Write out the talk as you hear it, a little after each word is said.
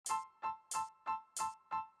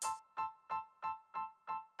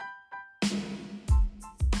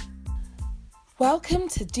Welcome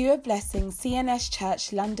to Do a Blessing CNS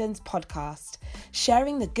Church London's podcast,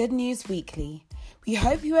 sharing the good news weekly. We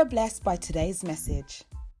hope you are blessed by today's message.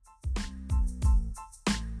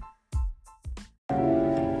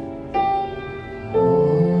 Amen.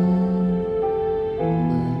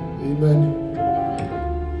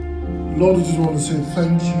 Lord, we just want to say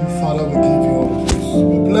thank you, Father. We give you all the praise.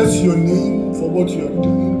 We bless your name for what you are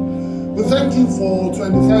doing. We thank you for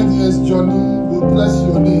 25 years journey. We bless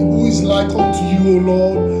your name. Who is like unto you, O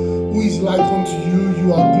Lord? Who is like unto you?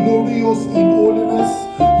 You are glorious in holiness.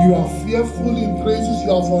 You are fearful in praises.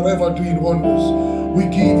 You are forever doing wonders. We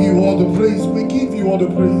give you all the praise. We give you all the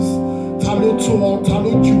praise.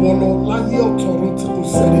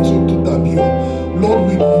 Lord,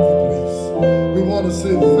 we give you praise. We want to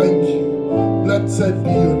say thank you. Blessed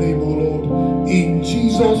be your name, O Lord. In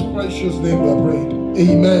Jesus' precious name we are prayed.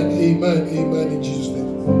 Amen, amen, amen, in Jesus' name.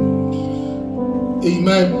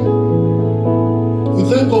 Amen. We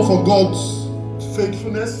thank God for God's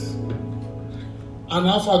faithfulness and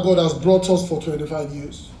how far God has brought us for 25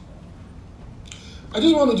 years. I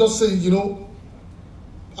just want to say,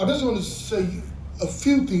 I just want to say a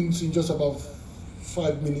few things in just about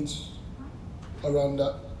 5 minutes around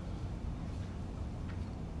that.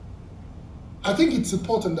 I think it's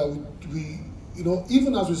important that we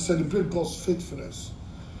even as we celebrate God's faithfulness,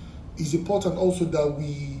 it's important also that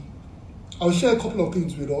I'll share a couple of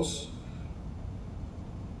things with us,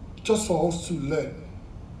 just for us to learn.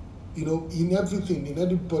 In everything, in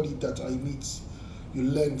everybody that I meet, you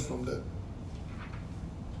learn from them.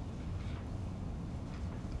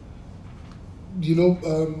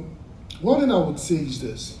 One thing I would say is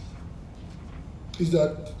this, is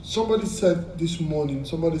that somebody said this morning,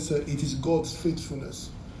 it is God's faithfulness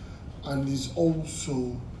and is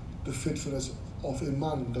also the faithfulness of a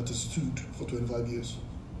man that has stood for 25 years.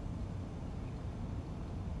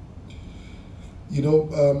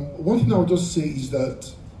 One thing I would just say is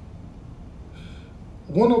that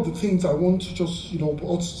one of the things I want to just,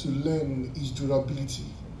 us to learn is durability.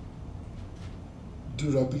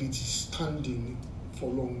 Durability, standing for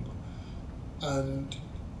long. And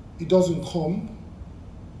it doesn't come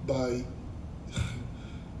by,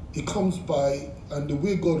 it comes by, and the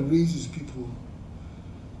way God raises people.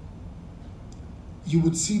 You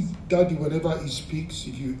would see Daddy whenever he speaks,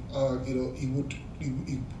 if you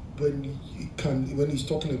when he's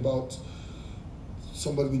talking about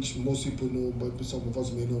somebody which most people know, but some of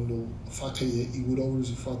us may not know, Fakeye, he would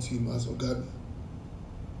always refer to him as Ogami.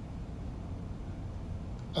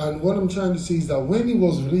 And what I'm trying to say is that when he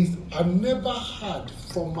was raised, I never heard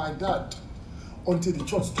from my dad until the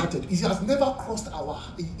church started. He has never crossed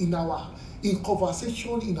in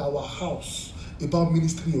conversation in our house about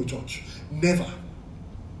ministry or church. Never.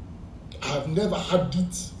 I have never had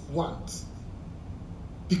it once.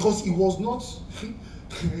 Because it was not,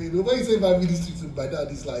 when you say about ministry to my dad,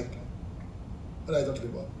 it's like, what are you talking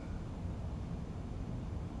about?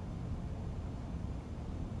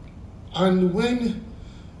 And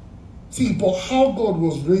but how God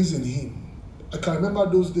was raising him, I can remember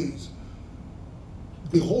those days.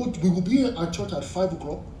 We will be at church at 5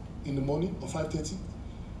 o'clock in the morning or 5:30.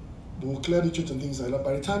 They will clear the church and things like that.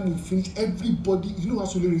 By the time we finish, everybody, how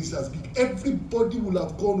Solary is as big, everybody will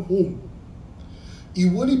have gone home. It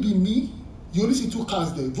will only be me. You only see 2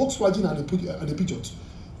 cars there, Volkswagen and a Peugeot.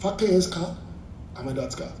 Fakeye's car and my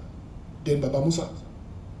dad's car. Then Baba Musa,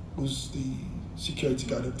 who's the security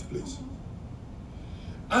guard of the place.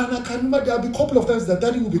 And I can remember there will be a couple of times that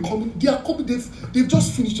Daddy will be coming. They are coming, they've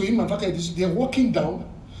just finished to him and Fakeye, they're walking down.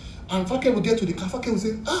 And Fakeye will get to the car. Fakeye will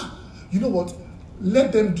say, you know what?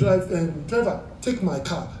 Let them drive, driver, take my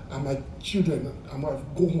car and my children and my wife,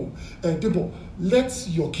 go home. Debo, let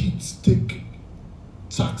your kids take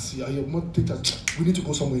taxi and your mother take taxi. We need to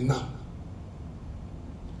go somewhere now.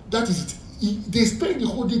 That is it. They spent the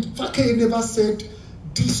whole day. Fakeye never said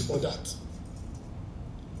this or that.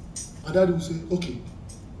 And Daddy will say, okay.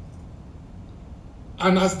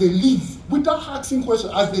 And as they leave, without asking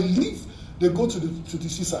questions, as they leave, they go to the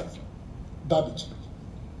seaside, Barbage.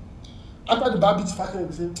 After the Barbage, Fakeye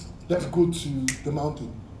will say, let's go to the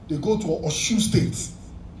mountain. They go to Osun State.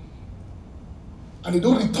 And they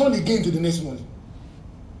don't return again to the next morning.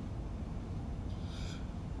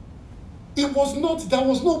 I've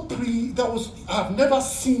never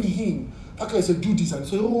seen him. Fakeye said, do this, and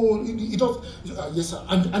say, he does, yes sir,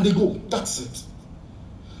 and they go, that's it.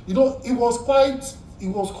 It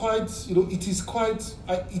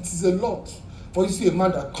is a lot for you to see a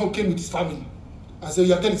man that came with his family and say,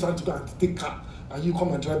 you're telling his family to go and take car, and you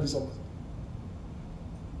come and drive this over.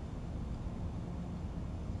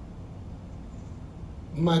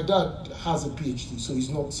 My dad has a PhD, so he's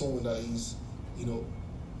not someone that is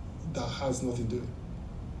that has nothing to do.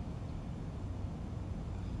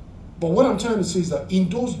 But what I'm trying to say is that in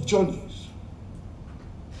those journeys,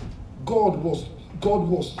 it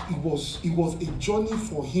was a journey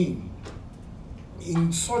for him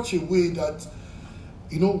in such a way that,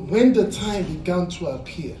 when the time began to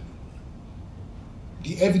appear,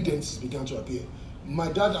 the evidences began to appear.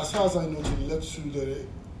 My dad, as far as I know, to the left through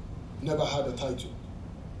never had a title.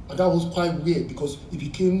 And that was quite weird because he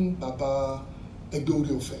became Baba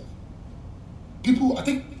Egbeoriofe. I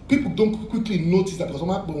think people don't quickly notice that because I'm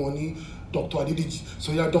not Dr. Adidiji.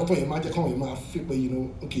 So yeah, Dr. Emma,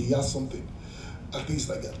 okay, he has something. And things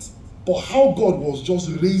like that. But how God was just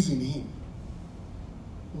raising him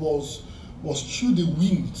was through the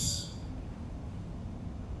winds.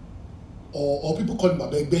 Or people call him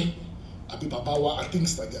Babegbe, Abibabawa, and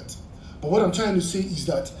things like that. But what I'm trying to say is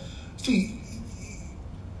that,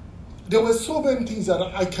 there were so many things that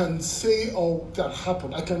I can say or that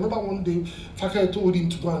happened. I can remember one day, Fakeye told him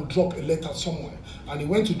to go and drop a letter somewhere. And he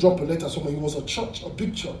went to drop a letter somewhere. It was a church, a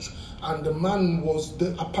big church. And the man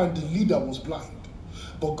the leader was blind.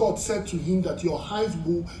 But God said to him that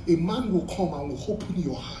a man will come and will open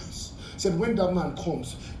your eyes. He said, when that man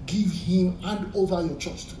comes, hand over your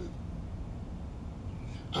church to him.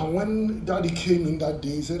 And when Daddy came in that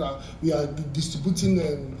day, he said, we are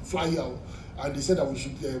distributing flyer. And they said that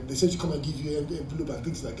they said to come and give you an envelope and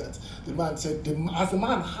things like that. The man said, as the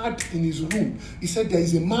man had in his room, he said, there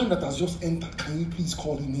is a man that has just entered. Can you please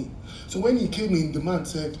call him in? So when he came in, the man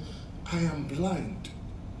said, I am blind.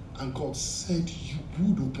 And God said, you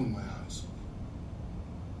would open my eyes.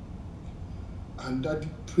 And Daddy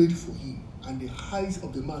prayed for him. And the eyes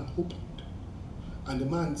of the man opened. And the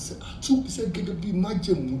man said,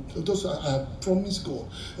 imagine, I promised God.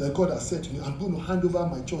 God has said to me, I'm going to hand over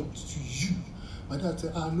my church to you. My dad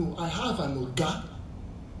said, no, I have an Oga.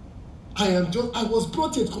 I was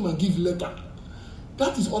brought here to come and give letter.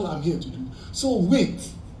 That is all I'm here to do. So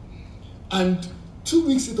wait. And 2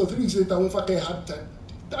 weeks later, 3 weeks later, when Fakeye had time,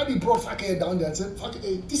 Daddy brought Fakeye down there and said,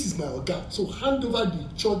 Fakeye, this is my Oga. So hand over the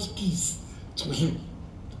church keys to him.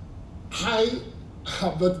 I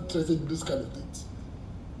have not interested in those kind of things.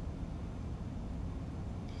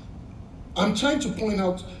 I'm trying to point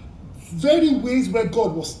out very ways where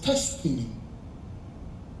God was testing him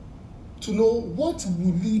to know what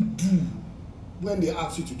will he do when they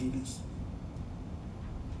ask you to do this.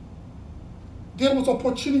 There was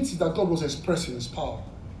opportunity that God was expressing his power.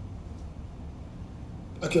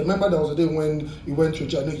 Okay, remember there was a day when he went to a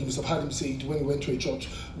church. I know you must have heard him say it when he went to a church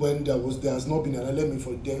when there has not been an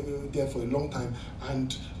element there for a long time,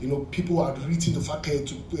 and people had written to Fakeye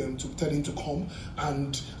to tell him to come,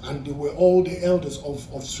 and they were all the elders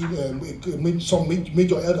some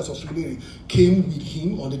major elders of Surulere came with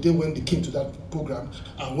him on the day when they came to that program,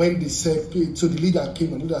 and when they said, so the leader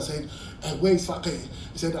came and the leader said, where is Fakeye?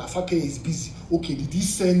 He said, Fakeye is busy. Okay, did he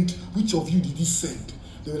send? Which of you did he send?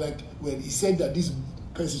 They were like, well, he said that this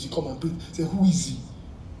person should come and preach. He said, who is he?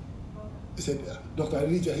 He said, Dr.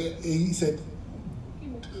 Adidiji. He said,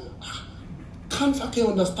 can't Fakeye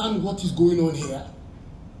understand what is going on here?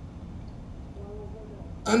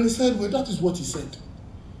 And he said, well, that is what he said.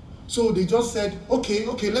 So they just said, okay,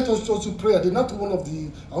 let us just do prayer. They're not one of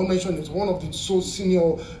the, I won't mention it, one of the so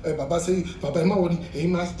senior Baba say, Baba Emawori, he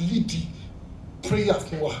must lead the prayer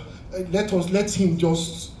for let him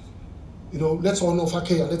just, let's honor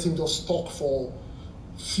Fakeye and let him just talk for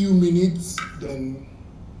few minutes, then,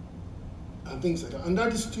 and things like that. And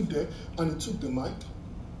Daddy stood there and he took the mic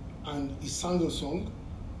and he sang a song.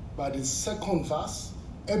 By the second verse,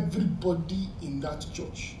 everybody in that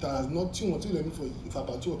church that has not seen what for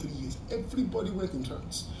about 2 or 3 years, everybody went in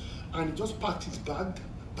trance. And he just packed his Bible,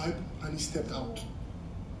 and he stepped out.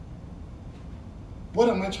 What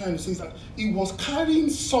am I trying to say is that he was carrying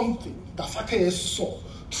something that Fakeye saw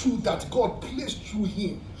through that God placed through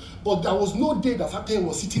him. But there was no day that Fakeye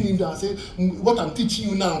was sitting in there and saying, what I'm teaching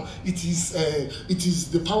you now, it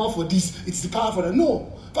is the power for this, it's the power for that.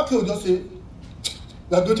 No. Fakeye would just say,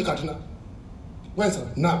 we are going to Kaduna. Where's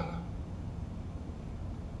that? Now.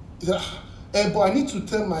 He said, but I need to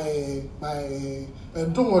tell my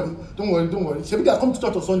don't worry. Maybe they come to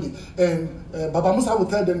church on Sunday, and Baba Musa will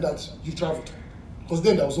tell them that you traveled. Because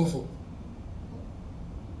then there was no phone.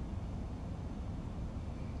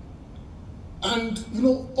 And,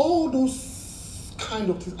 all those kind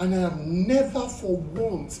of things. And I have never for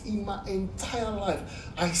once in my entire life,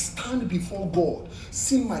 I stand before God,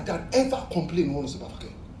 seen my dad ever complain once about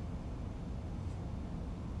Fakeye.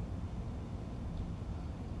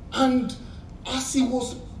 And as he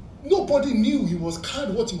was Nobody knew he was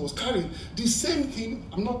carrying what he was carrying. The same thing,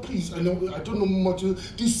 I don't know much.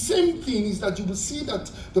 The same thing is that you will see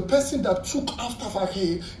that the person that took after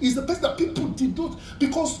Fakeye is the person that people did not,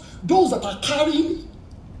 because those that are carrying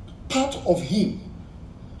part of him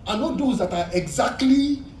are not those that are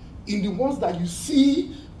exactly in the ones that you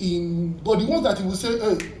see in, but the ones that he will say,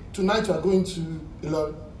 hey, tonight you are going to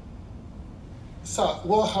Ilorin. Sir,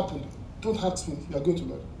 what happened? Don't ask me, you are going to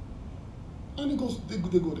Ilorin. And he goes, they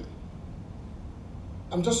go there.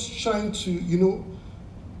 I'm just trying to,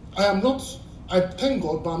 I thank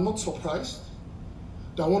God, but I'm not surprised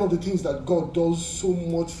that one of the things that God does so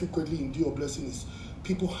much frequently in Day of Blessing is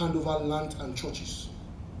people hand over land and churches,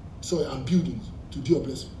 and buildings to Day of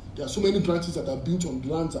Blessing. There are so many branches that are built on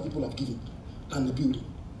lands that people have given and the building.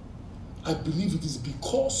 I believe it is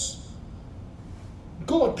because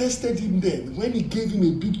God tested him then when he gave him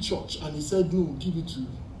a big church and he said, no, give it to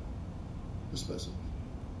this person.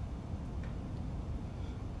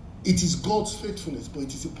 It is God's faithfulness, but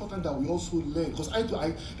it is important that we also learn. Because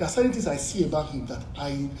there are certain things I see about him that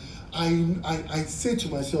I say to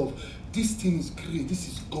myself, this thing is great, this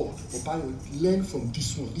is God. But learn from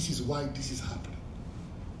this one. This is why this is happening.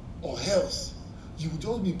 Or else, you will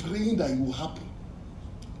just be praying that it will happen.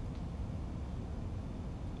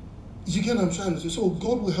 You get what I'm trying to say? So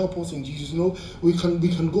God will help us in Jesus. We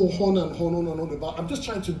can go on and on about. I'm just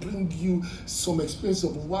trying to bring you some experience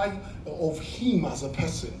of him as a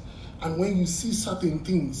person. And when you see certain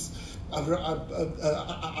things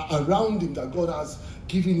around him that God has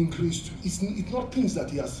given him grace to, it's not things that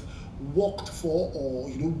he has worked for or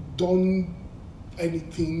done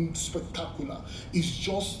anything spectacular. It's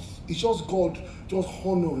just God just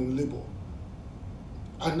honoring labor.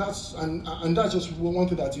 And that's just one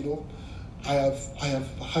thing that I have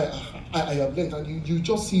learned. And you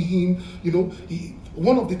just see him.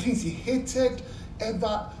 One of the things he hated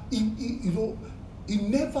ever. He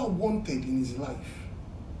never wanted in his life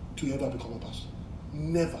to ever become a pastor.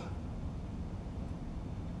 Never.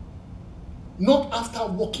 Not after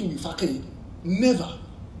working with Fakeye. Never.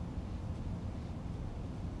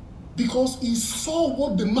 Because he saw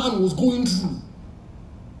what the man was going through.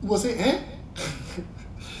 He was saying,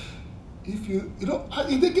 if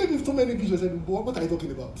they gave him so many visions, I said, what are you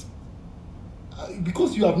talking about?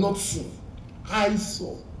 Because you have not seen, I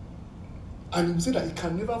saw. And he said that he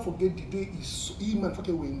can never forget the day him and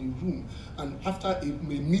Fakeye were in the room, and after a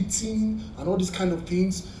meeting and all these kind of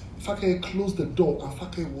things, Fakeye closed the door and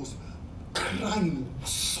Fakeye was crying,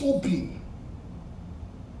 sobbing,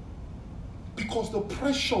 because the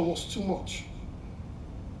pressure was too much.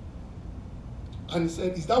 And he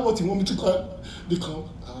said, is that what you want me to call? Because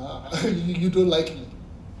you don't like me.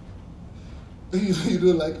 You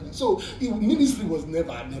don't like me. So ministry was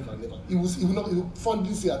never. He would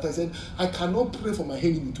fondly say at times, he said, I cannot pray for my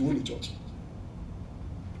enemy to hold a church.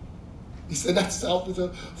 He said that's how,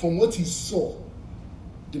 from what he saw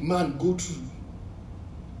the man go through.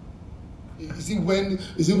 Is it when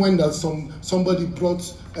that somebody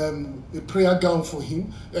brought a prayer gown for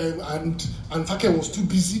him and Fakeye was too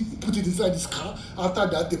busy, he put it inside his car. After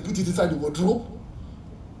that, they put it inside the wardrobe.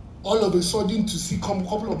 All of a sudden, to see come a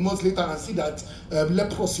couple of months later and see that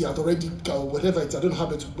leprosy had already, whatever it, I don't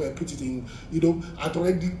have it to put it in, had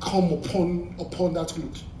already come upon that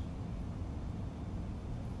cloth.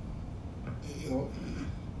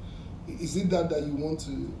 Is it that you want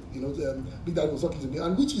to, Big Daddy was talking to me,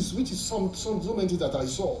 and which is so many things that I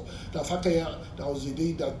saw. That Fakeye, that was the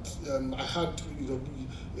day that I had,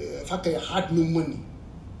 Fakeye had no money.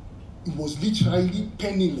 It was literally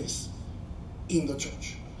penniless in the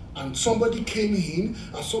church. And somebody came in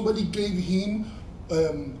and somebody gave him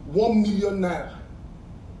 1 million naira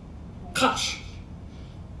cash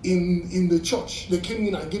in the church. They came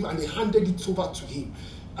in and they handed it over to him.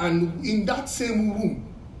 And in that same room,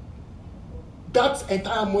 that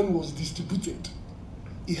entire money was distributed.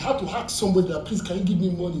 He had to ask somebody that, please, can you give me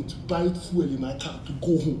money to buy fuel in my car to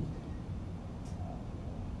go home?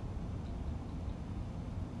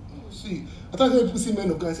 See, I thought people see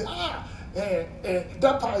men of God and say,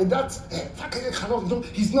 Fakeye cannot,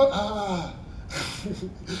 he's not,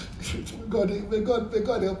 May God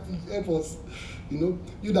help us. You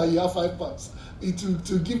that you have 5 pounds.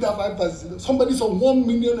 To give that 5 pounds, somebody saw 1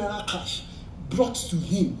 million naira cash brought to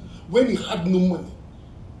him when he had no money.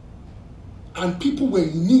 And people were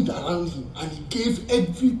in need around him, and he gave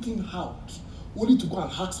everything out, only to go and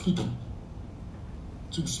ask people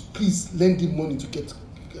to please lend him money to get,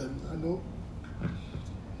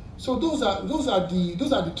 So those are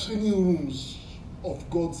the training rooms of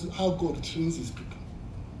God's, how God trains his people.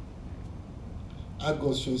 How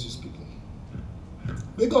God trains his people.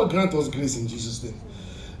 May God grant us grace in Jesus' name.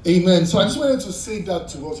 Amen. So I just wanted to say that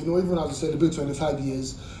to us, even as we celebrate 25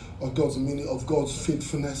 years of God's meaning, of God's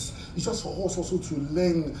faithfulness, it's just for us also to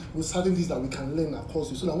learn certain things that we can learn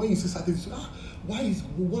across it. So that when you see certain things, where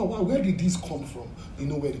did this come from? You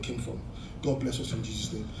know where it came from. God bless us in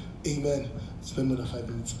Jesus' name. Amen. Spend more than 5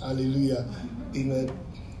 minutes. Hallelujah. Amen.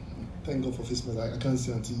 Thank God for face mask. I can't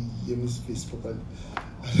see until Yemi's face properly.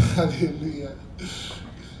 Hallelujah.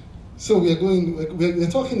 So we're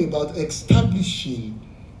talking about establishing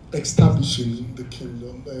the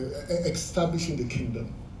kingdom.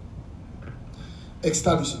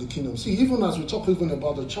 Establishing the kingdom. See, even as we talk even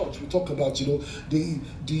about the church, we talk about the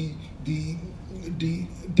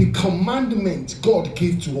commandment God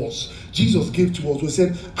gave to us, Jesus gave to us. We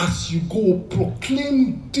said, as you go,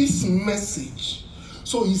 proclaim this message.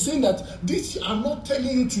 So he's saying that this, I'm not telling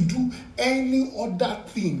you to do any other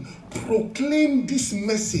thing. Proclaim this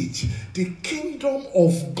message. The kingdom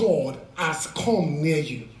of God has come near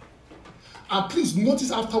you. And please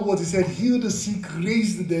notice afterwards he said, heal the sick,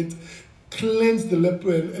 raise the dead, cleanse the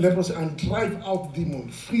leprosy, and drive out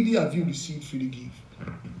demons. Freely have you received, freely give.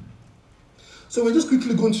 So we're just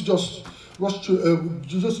quickly going to just rush through,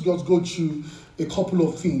 just go through a couple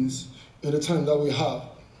of things in the time that we have.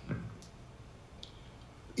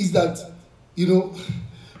 Is that, he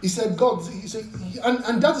said,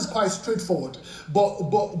 and that is quite straightforward.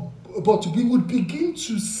 But we would begin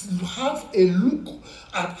to have a look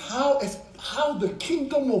at how the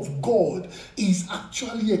kingdom of God is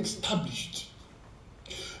actually established.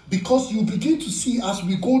 Because you begin to see as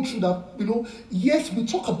we go through that, yes, we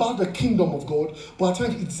talk about the kingdom of God, but at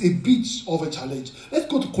times it's a bit of a challenge. Let's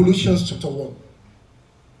go to Colossians chapter 1,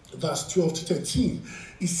 verse 12 to 13.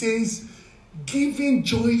 It says, giving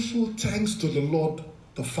joyful thanks to the Lord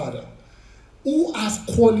the Father, who has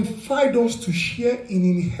qualified us to share in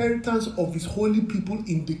inheritance of his holy people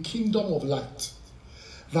in the kingdom of light.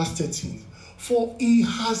 Verse 13. For he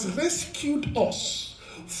has rescued us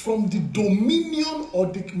from the dominion,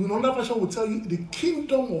 or another version will tell you, the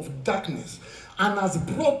kingdom of darkness, and has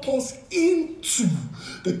brought us into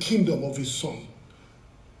the kingdom of his Son.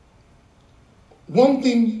 One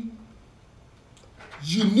thing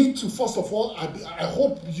you need to, first of all, I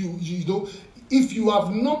hope you know, if you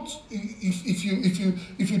have not,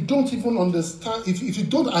 if you don't even understand, if you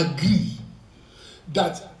don't agree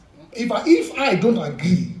that, if I don't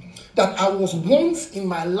agree that I was once in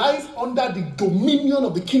my life under the dominion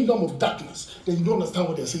of the kingdom of darkness, then you don't understand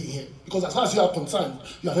what they're saying here. Because as far as you are concerned,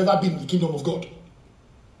 you have ever been in the kingdom of God.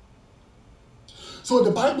 So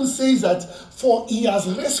the Bible says that, for he has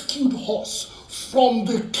rescued us from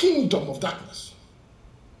the kingdom of darkness.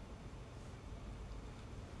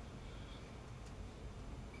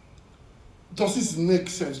 Does this make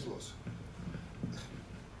sense to us?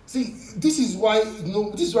 See, this is why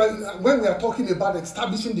when we are talking about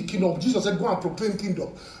establishing the kingdom, Jesus said, go and proclaim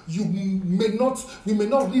kingdom. We may not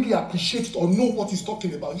really appreciate it or know what he's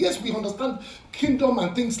talking about. Yes, we understand kingdom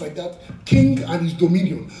and things like that, king and his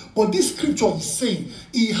dominion. But this scripture is saying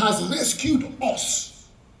he has rescued us.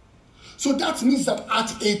 So that means that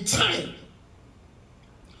at a time,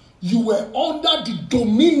 you were under the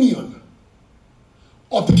dominion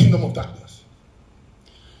of the kingdom of darkness.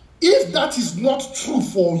 If that is not true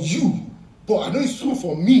for you, but I know it's true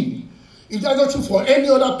for me, if that's not true for any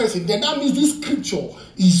other person, then that means this scripture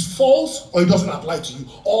is false or it doesn't apply to you.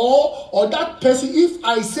 Or that person, if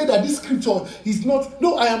I say that this scripture is not,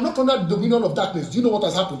 no, I am not under the dominion of darkness. Do you know what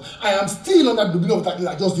has happened? I am still under the dominion of darkness.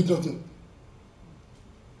 I just did nothing.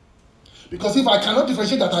 Because if I cannot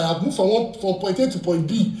differentiate that I have moved from point A to point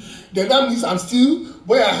B, then that means I'm still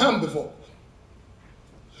where I am before.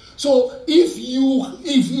 So if you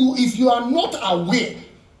are not aware,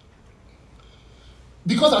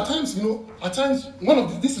 because at times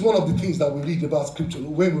this is one of the things that we read about scripture.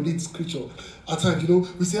 When we read scripture, at times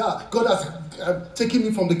we say, God has taken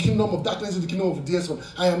me from the kingdom of darkness to the kingdom of dear Son.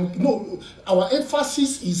 Our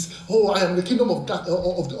emphasis is, I am the kingdom of God.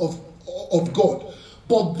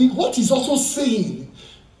 But what he's also saying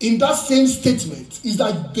in that same statement is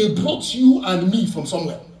that they brought you and me from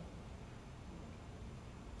somewhere.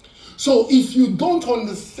 So if you don't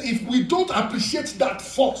understand, if we don't appreciate that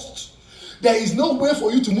first, there is no way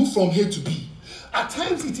for you to move from A to B. At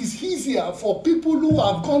times it is easier for people who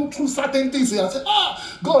have gone through certain things and say,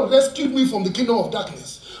 God rescued me from the kingdom of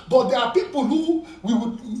darkness. But there are people who we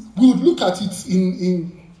would look at it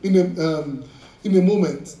in a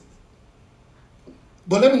moment.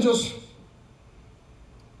 But let me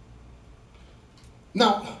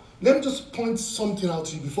just point something out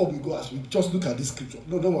to you before we go, as we just look at this scripture.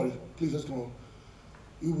 No, don't worry. Please, let's go on.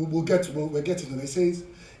 We'll get to it. It says,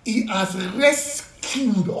 he has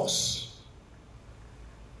rescued us.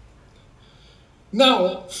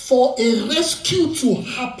 Now, for a rescue to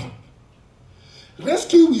happen,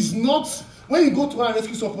 rescue is not, when you go to a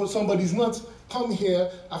rescue somebody, is not, come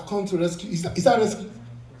here, I've come to rescue. Is that rescue?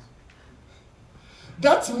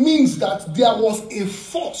 That means that there was a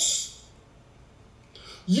force.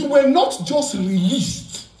 You were not just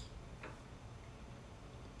released.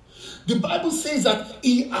 The Bible says that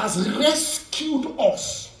he has rescued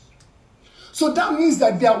us. So that means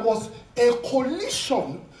that there was a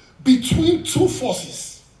collision between two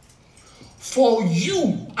forces for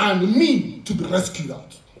you and me to be rescued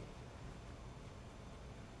out.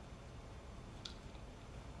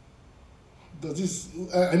 Does this,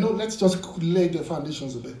 I know, let's just lay the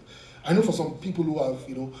foundations a bit. I know for some people who have,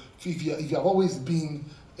 if you have always been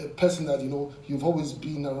a person that, you've always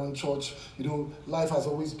been around church, life has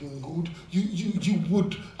always been good, you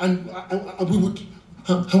would, and we would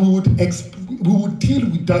deal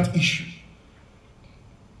with that issue.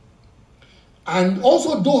 And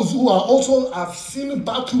also those who are also have seen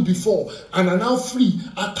battle before and are now free,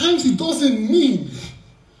 at times it doesn't mean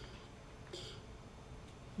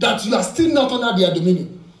that you are still not under their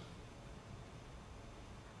dominion.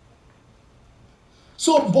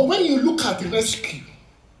 So, but when you look at rescue,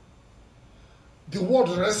 the word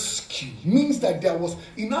rescue means that there was,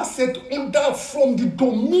 he now said, under from the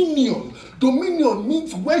dominion. Dominion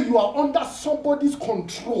means where you are under somebody's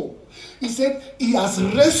control. He said he has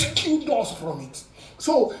rescued us from it.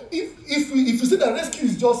 So if you say that rescue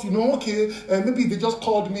is just, maybe they just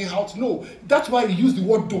called me out. No, that's why he used the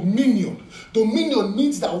word dominion. Dominion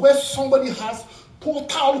means that where somebody has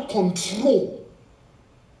total control.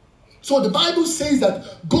 So the Bible says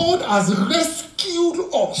that God has rescued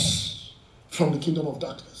us from the kingdom of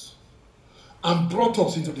darkness and brought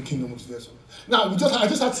us into the kingdom of His. Now, I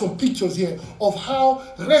just had some pictures here of how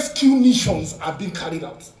rescue missions are being carried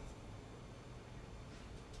out.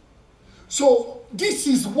 So this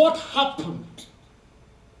is what happened.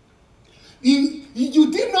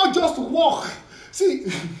 You did not just walk. See,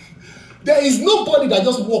 there is nobody that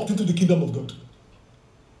just walked into the kingdom of God.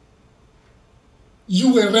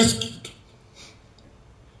 You were rescued.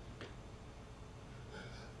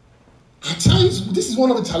 At times, this is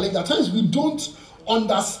one of the challenges. At times, we don't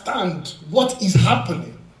understand what is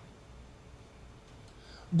happening.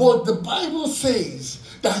 But the Bible says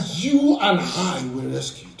that you and I were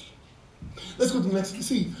rescued. Let's go to the next.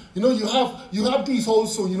 See, you have this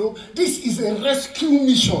also. This is a rescue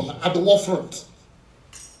mission at the war front.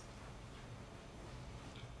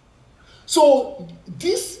 So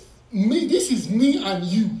this is me and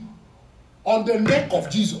you on the neck of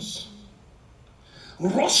Jesus,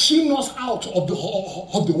 rushing us out of the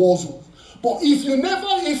war zone. But if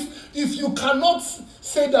you cannot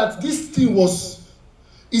say that this thing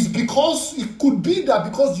is because it could be that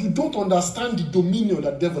because you don't understand the dominion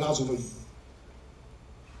that the devil has over you.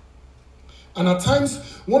 And at times,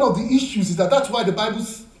 one of the issues is that's why the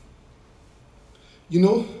Bible's,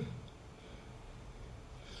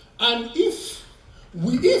 and if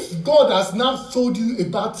God has now told you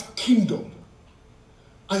about kingdom,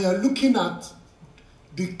 and you're looking at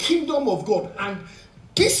the kingdom of God, and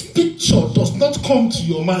this picture does not come to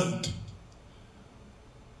your mind,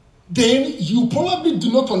 then you probably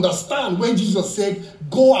do not understand when Jesus said,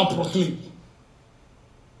 go and proclaim.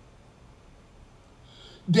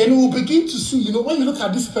 Then we'll begin to see, when you look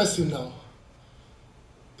at this person now.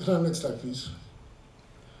 Next slide, please.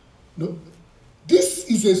 No, this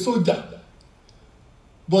is a soldier,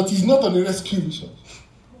 but he's not on a rescue mission.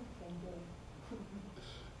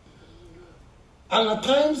 And at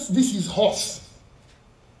times, this is us.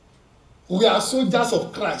 We are soldiers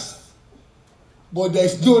of Christ, but there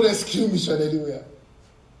is no rescue mission anywhere.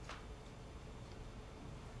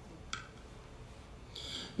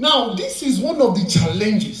 Now, this is one of the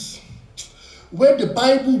challenges where the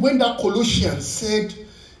Bible, when that Colossians said,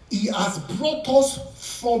 he has brought us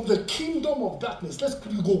from the kingdom of darkness. Let's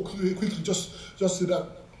go quickly, just so that.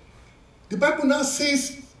 The Bible now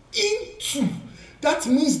says, into. That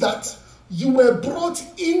means that you were brought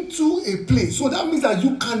into a place. So that means that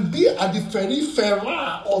you can be at the periphery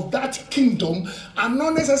of that kingdom and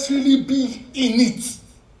not necessarily be in it.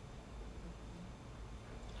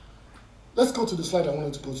 Let's go to the slide I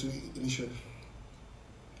wanted to go to initially.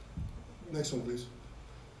 Next one, please.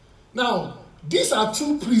 Now, these are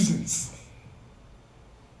two prisons.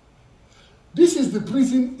 This is the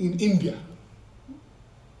prison in India.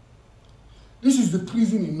 This is the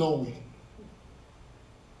prison in Norway.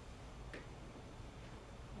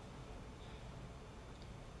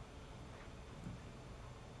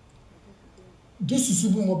 This is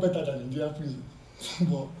even more better than India prison.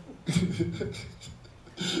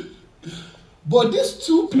 But these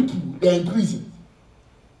two people, they're in prison.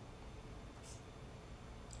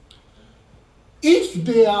 if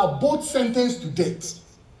they are both sentenced to death,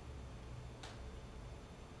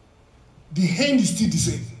 the end is still the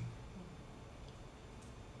same.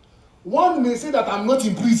 One may say that I'm not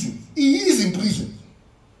in prison. He is in prison.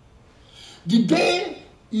 The day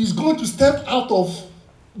he's going to step out of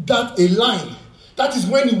that a line, that is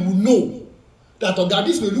when he will know that, oh God,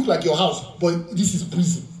 this may look like your house, but this is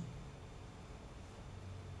prison.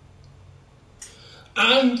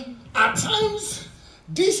 And at times,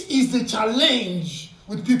 this is the challenge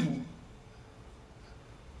with people.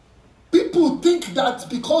 People think that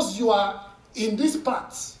because you are in this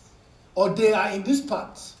part, or they are in this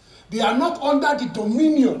part, they are not under the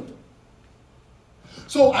dominion.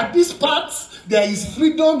 So at this part, there is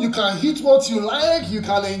freedom. You can eat what you like. You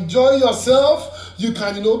can enjoy yourself. You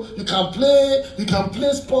can, you can play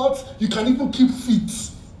sports. You can even keep fit.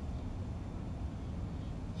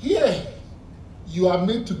 Here, you are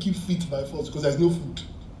made to keep fit by force because there's no food.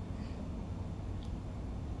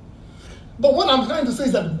 But what I'm trying to say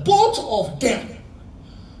is that both of them,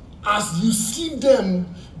 as you see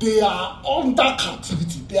them, they are under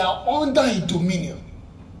captivity. They are under a dominion.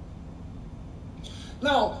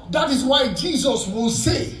 Now, that is why Jesus will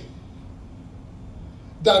say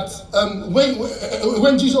that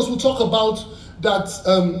when Jesus will talk about that,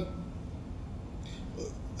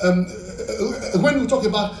 when we talk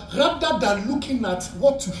about, rather than looking at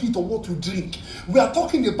what to eat or what to drink, we are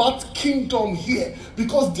talking about kingdom here,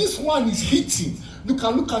 because this one is hitting. You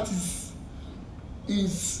can look at his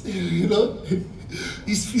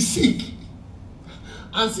physique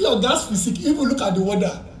and see your gas physique. Even look at the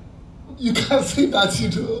weather, you can see that,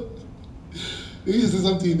 They used to say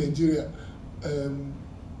something in Nigeria.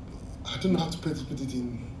 I don't know how to put it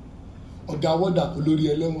in. Odawada Olori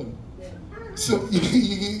Elemon. So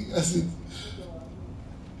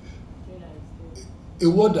a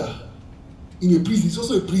warder in a prison is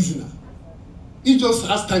also a prisoner. He just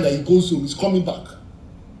has time that he goes home, he's coming back.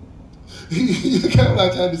 You get what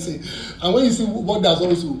I'm trying to say. And when you see warders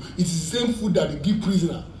also, it is the same food that they give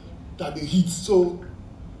prisoner that they eat. So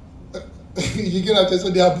you get what I'm saying? So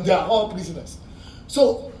they are all prisoners.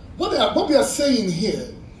 So what we are saying here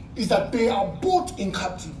is that they are both in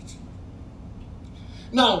captivity.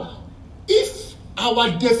 Now, if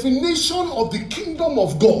our definition of the kingdom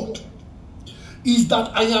of God is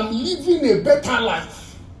that I am living a better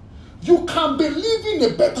life, you can be living a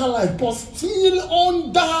better life but still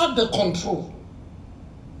under the control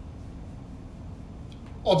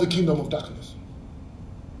of the kingdom of darkness.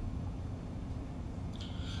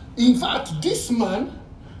 In fact, this man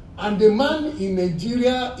and the man in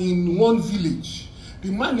Nigeria in one village,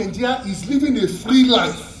 the man in Nigeria is living a free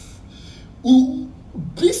life.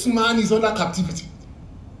 This man is under captivity.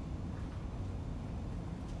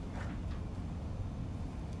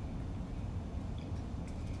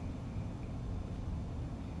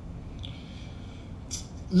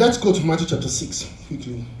 Let's go to Matthew chapter 6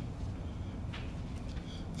 quickly.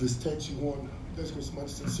 Verse 31. Let's go to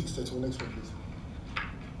Matthew 6, 31. Next one, please.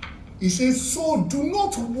 He says, so do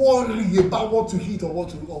not worry about what to eat or what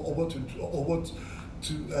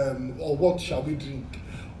shall we drink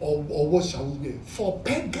or what shall we wear. For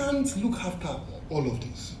pagans look after all of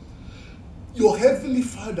this. Your heavenly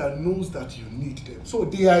Father knows that you need them. So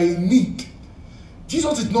they are in need.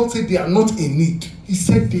 Jesus did not say they are not in need. He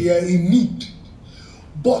said they are in need.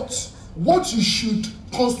 But what you should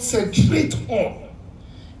concentrate on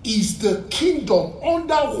is the kingdom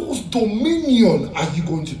under whose dominion are you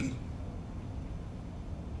going to be.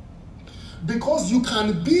 Because you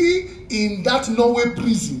can be in that Norway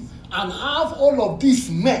prison and have all of these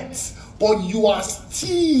met, but you are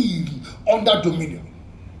still under dominion.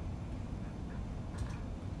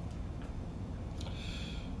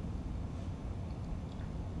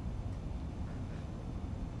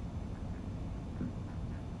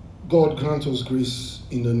 God grant us grace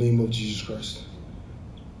in the name of Jesus Christ.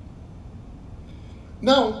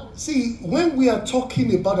 Now, see, when we are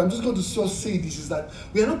talking about, I'm just going to just say this, is that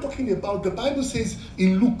we are not talking about, the Bible says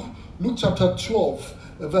in Luke chapter 12,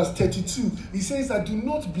 verse 32, it says that do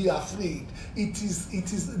not be afraid. It is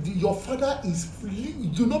your Father is,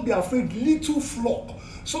 do not be afraid, little flock.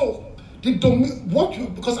 So,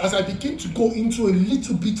 because as I begin to go into a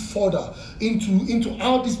little bit further into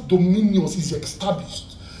how this dominion is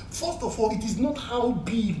established, first of all, it is not how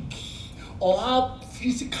big or how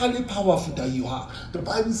physically powerful that you are. The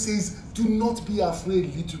Bible says, do not be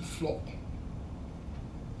afraid, little flock.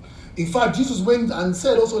 In fact, Jesus went and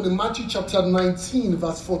said also in Matthew chapter 19,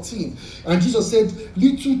 verse 14, and Jesus said,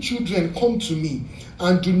 little children come to me,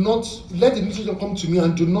 and do not, let the little children come to me,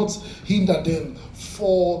 and do not hinder them,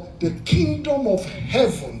 for the kingdom of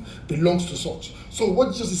heaven belongs to such. So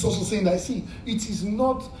what Jesus is also saying, that see, it is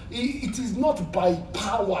not by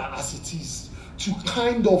power as it is to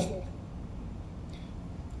kind of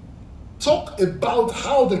talk about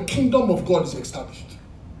how the kingdom of God is established.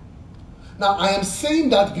 Now, I am saying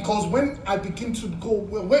that because when I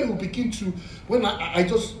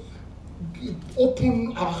just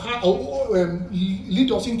open our heart,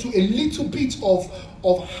 lead us into a little bit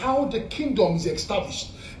of how the kingdom is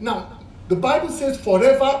established. Now, the Bible says,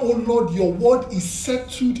 forever, O Lord, your word is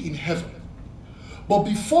settled in heaven. But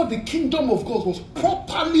before the kingdom of God was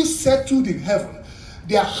properly settled in heaven,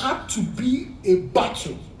 there had to be a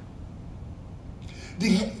battle.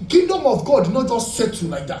 The kingdom of God did not just settle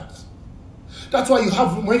like that. That's why you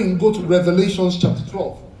have, when you go to Revelation chapter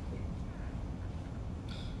 12,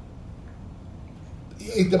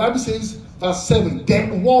 the Bible says, verse 7,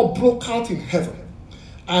 then war broke out in heaven,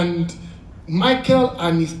 and Michael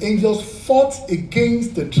and his angels fought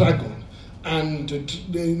against the dragon, and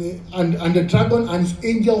the dragon and his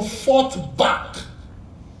angel fought back.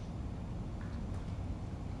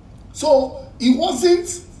 So it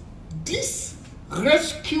wasn't this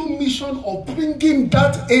rescue mission of bringing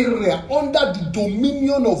that area under the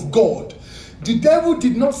dominion of God. The devil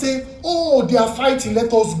did not say, oh, they are fighting,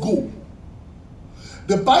 let us go.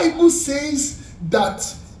 The Bible says that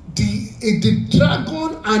the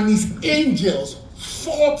dragon and his angels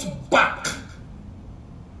fought back.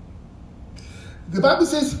 The Bible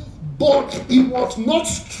says, but it was not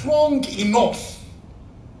strong enough.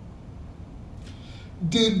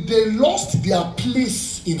 They lost their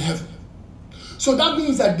place in heaven. So that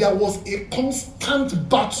means that there was a constant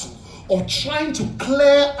battle of trying to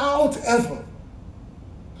clear out heaven.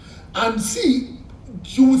 And see,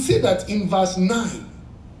 you will see that in verse 9.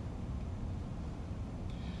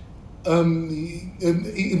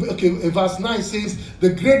 Verse 9 says, the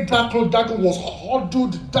great dragon was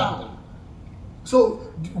huddled down. So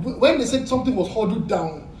when they said something was huddled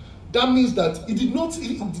down, that means that the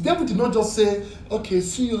devil did not just say, okay,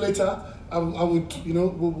 see you later, I would,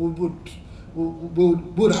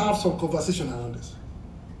 would have some conversation around this.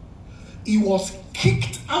 He was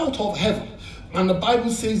kicked out of heaven. And the Bible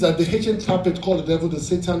says that the ancient serpent called the devil the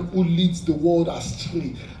Satan who leads the world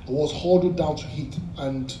astray was huddled down to heat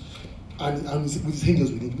and with his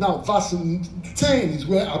angels with him. Now, verse 10 is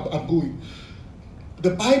where I'm going.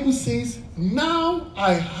 The Bible says, now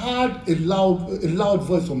I heard a loud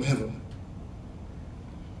voice from heaven.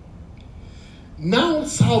 Now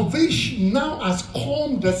salvation, now has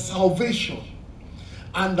come the salvation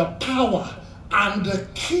and the power and the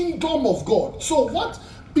kingdom of God. So what?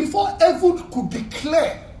 Before heaven could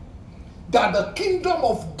declare that the kingdom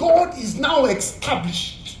of God is now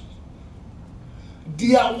established,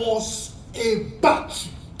 there was a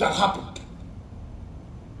battle that happened.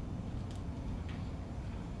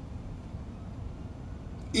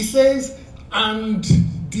 It says, and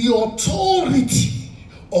the authority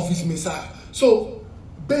of his Messiah. So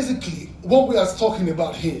basically, what we are talking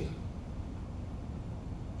about here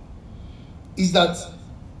is that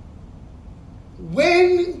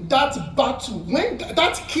when that battle, when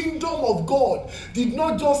that kingdom of God did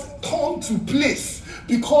not just come to place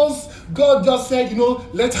because God just said,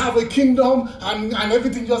 let's have a kingdom and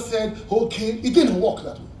everything just said, okay, it didn't work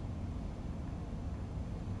that way.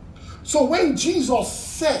 So when Jesus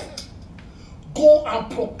said, go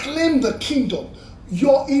and proclaim the kingdom,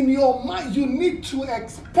 you're in your mind, you need to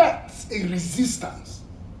expect a resistance.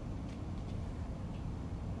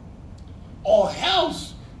 Or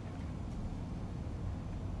else,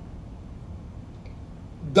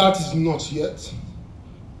 that is not yet.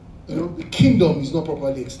 The kingdom is not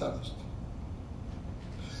properly established.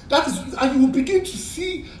 That is, and you will begin to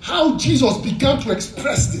see how Jesus began to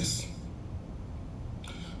express this.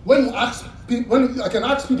 When you ask people, I can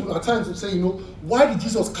ask people at times and say, why did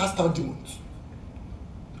Jesus cast out demons?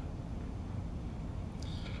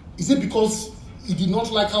 Is it because he did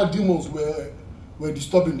not like how demons were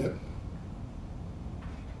disturbing them?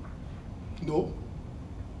 No.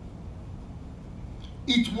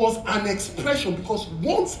 It was an expression because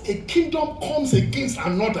once a kingdom comes against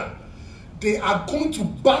another, they are going to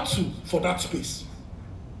battle for that space.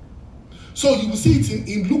 So you will see it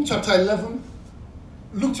in Luke chapter 11.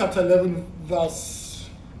 Luke chapter 11, verse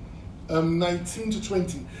 19 to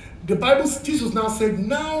 20. The Bible, Jesus now said,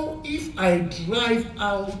 now if I drive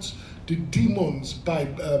out the demons by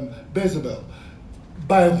Beelzebub,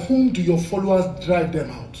 by whom do your followers drive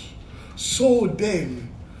them out? So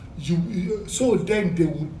then, so then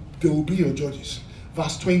they will be your judges.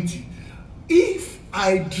 Verse 20. If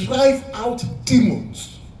I drive out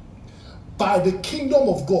demons by the kingdom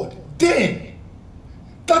of God, then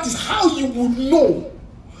that is how you would know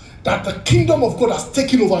that the kingdom of God has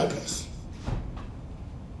taken over a place.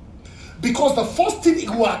 Because the first thing it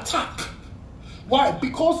will attack. Why?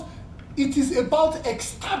 Because it is about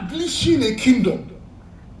establishing a kingdom.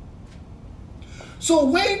 So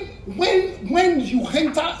when you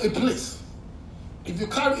enter a place,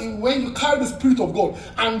 when you carry the Spirit of God,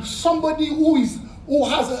 and somebody who's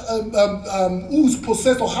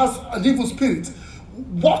possessed or has an evil spirit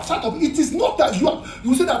walks out of it, is not that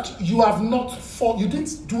you say that you have not fought, you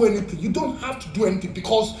didn't do anything. You don't have to do anything,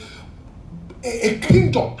 because a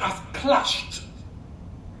kingdom has clashed,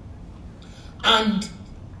 and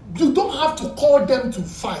you don't have to call them to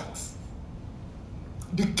fight.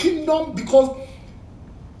 The kingdom, because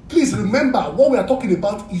please remember, what we are talking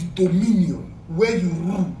about is dominion, where you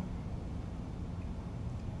rule.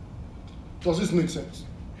 Does this make sense?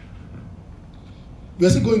 We are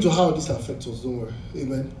still going to how this affects us, don't worry.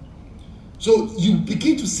 Amen. So you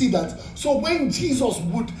begin to see that. So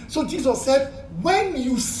Jesus said, when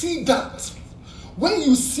you see that, when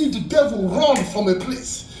you see the devil run from a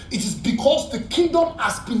place, it is because the kingdom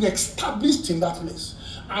has been established in that place.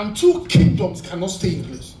 And two kingdoms cannot stay in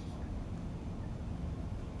place.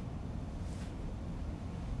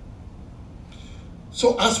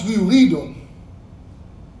 So as we read on,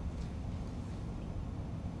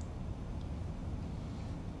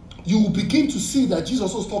 you will begin to see that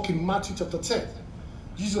Jesus was talking in Matthew chapter 10.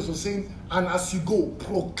 Jesus was saying, and as you go,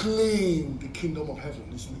 proclaim the kingdom of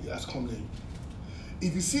heaven has come near you.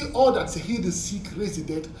 If you see all that heal the sick, raise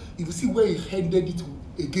the dead, if you see where he handed it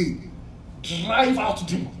again, drive out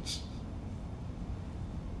demons.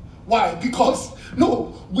 Why? Because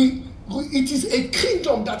it is a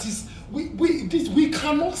kingdom that is we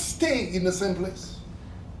cannot stay in the same place.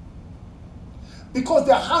 Because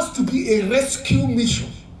there has to be a rescue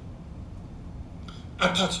mission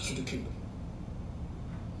attached to the kingdom.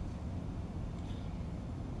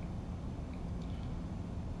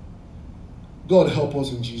 God help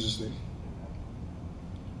us in Jesus' name.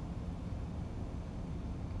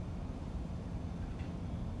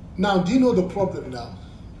 Now, do you know the problem now?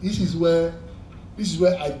 This is where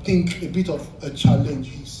I think a bit of a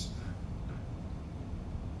challenge is.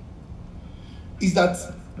 Is that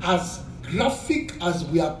as graphic as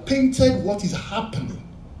we are painted what is happening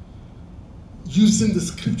using the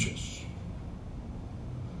scriptures,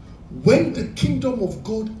 when the kingdom of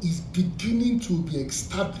God is beginning to be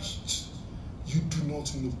established, you do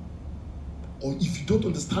not know. Or if you don't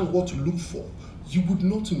understand what to look for, you would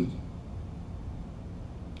not know.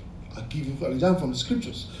 I'll give you an example from the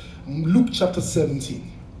scriptures. Luke chapter 17.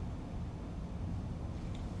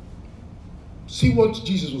 See what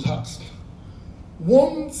Jesus was asked.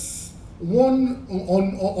 On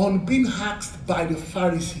being asked by the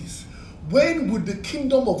Pharisees, when would the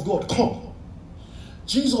kingdom of God come?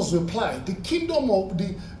 Jesus replied, the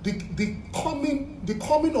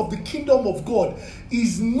coming of the kingdom of God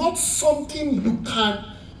is not something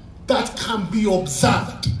that can be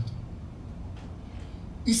observed.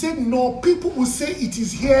 He said, no, people will say it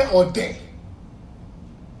is here or there.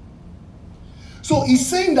 So he's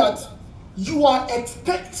saying that you are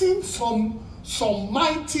expecting some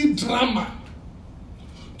mighty drama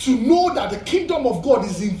to know that the kingdom of God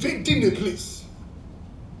is invading a place.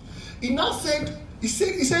 He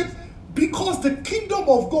said, because the kingdom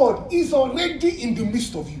of God is already in the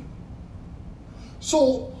midst of you.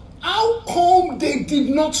 So how come they did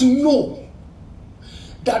not know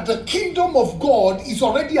that the kingdom of God is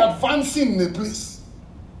already advancing in a place?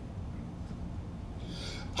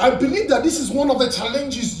 I believe that this is one of the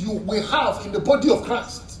challenges we have in the body of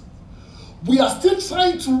Christ. We are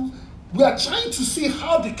trying to see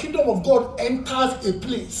how the kingdom of God enters a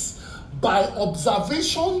place by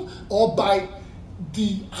observation or by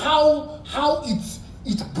how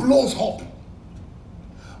it blows up.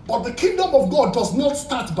 But the kingdom of God does not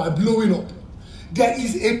start by blowing up. There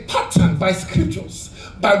is a pattern by scriptures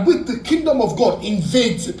by which the kingdom of God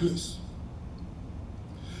invades a place.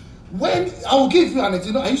 When I will give you an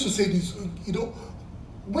example, I used to say this,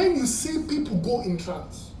 when you see people go in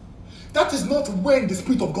trance, that is not when the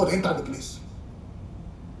Spirit of God entered the place.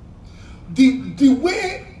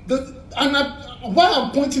 Why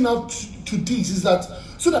I'm pointing out to this is that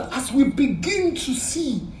so that as we begin to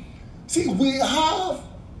see we have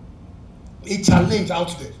a challenge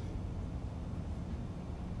out there.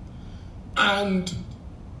 And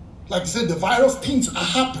like I said, the virus things are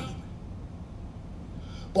happening.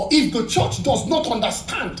 But if the church does not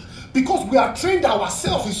understand Because we are trained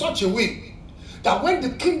ourselves in such a way that when the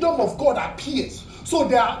kingdom of God appears, so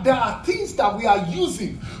there are things that we are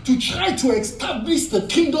using to try to establish the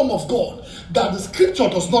kingdom of God that the scripture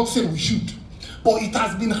does not say we should. But it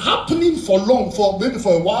has been happening for maybe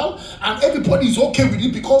for a while, and everybody is okay with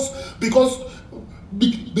it because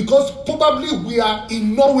probably we are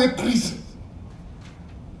in Norway prison.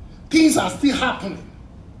 Things are still happening.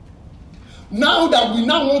 Now that we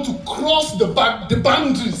now want to cross the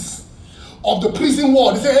boundaries of the prison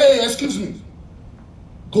wall, they say, hey, excuse me,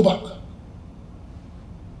 go back.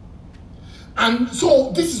 And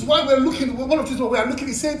so this is why we're looking, one of the things we are looking,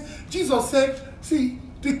 Jesus said, see,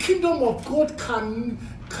 the kingdom of God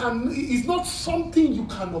is not something you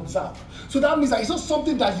can observe. So that means that it's not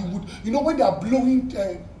something that you would, when they are blowing,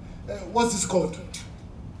 what's this called?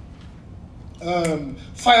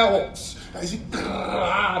 Fireworks. And you see,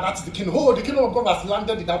 that's the kingdom. Oh, the kingdom of God has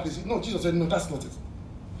landed in that place. No, Jesus said, no, that's not it.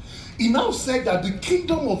 He now said that the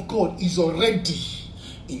kingdom of God is already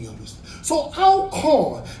in your midst. So how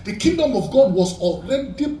come the kingdom of God was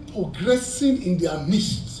already progressing in their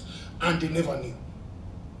midst and they never knew?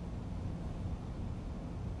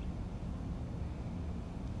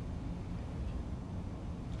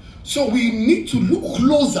 So we need to look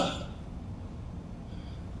closer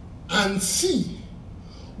and see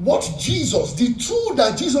what the tool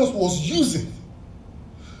that Jesus was using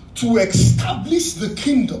to establish the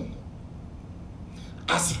kingdom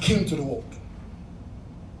as he came to the world.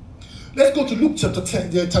 Let's go to Luke chapter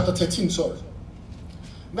 13, sorry.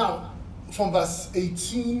 Now, from verse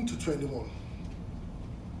 18 to 21.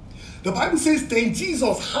 The Bible says, Then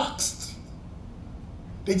Jesus asked,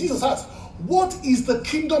 what is the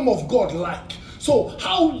kingdom of God like? So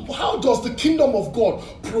how does the kingdom of God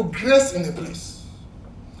progress in a place?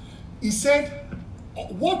 He said,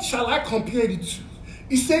 what shall I compare it to?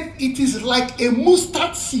 He said, it is like a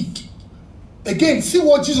mustard seed. Again, see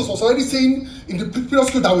what Jesus was already saying in the previous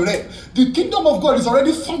scripture that we read. The kingdom of God is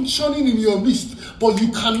already functioning in your midst, but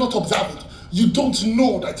you cannot observe it. You don't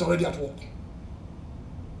know that it's already at work.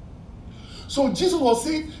 So Jesus was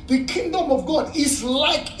saying, the kingdom of God is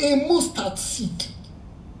like a mustard seed.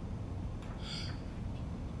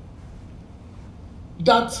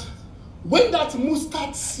 That when that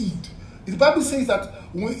mustard seed, the Bible says that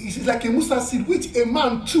it's like a mustard seed which a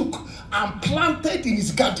man took and planted in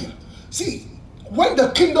his garden. See, when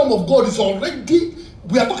the kingdom of God is already,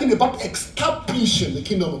 we are talking about establishing the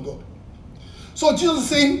kingdom of God. So Jesus is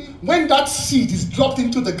saying, when that seed is dropped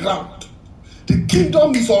into the ground, the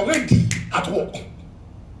kingdom is already at work.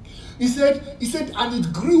 He said, and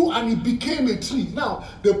it grew and it became a tree. Now,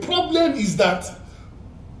 the problem is that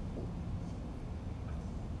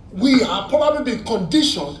we are probably being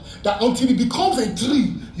conditioned that until it becomes a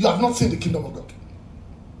tree, you have not seen the kingdom of God.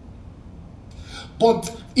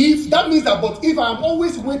 But if I'm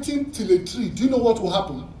always waiting till a tree, do you know what will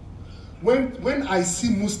happen? When I see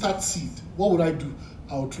mustard seed, what would I do?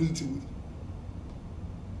 I'll treat it with.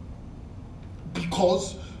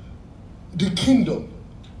 Because the kingdom.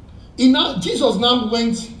 Jesus now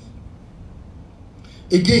went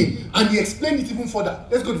again and he explained it even further.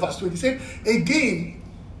 Let's go to verse 20. He said, again,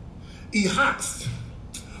 he asked,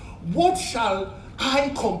 what shall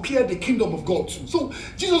I compare the kingdom of God to? So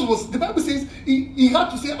Jesus the Bible says, he had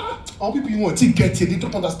to say, all people you want to get it, they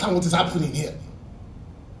don't understand what is happening here.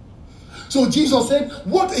 So Jesus said,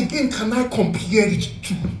 what again can I compare it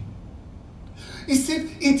to? He said,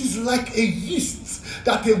 it is like a yeast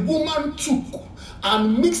that a woman took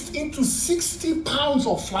and mixed into 60 pounds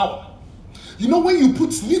of flour. You know, when you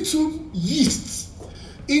put little yeast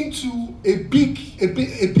into a big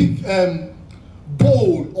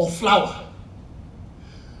bowl of flour,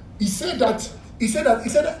 he said that,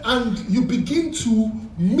 and you begin to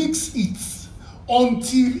mix it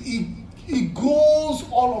until it goes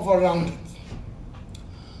all over around it.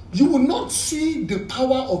 You will not see the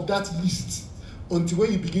power of that yeast until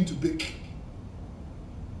when you begin to bake.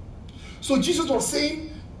 So Jesus was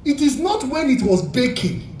saying, it is not when it was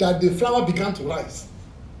baking that the flour began to rise.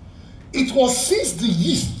 It was since the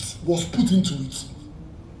yeast was put into it.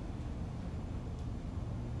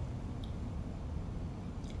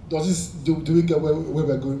 Do we get where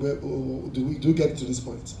we're going? Do we get to this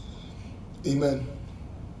point? Amen.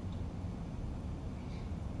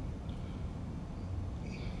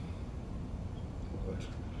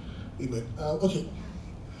 Amen. Okay.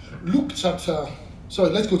 Luke chapter. Sorry,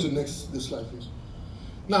 let's go to the next slide, please.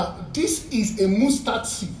 Now, this is a mustard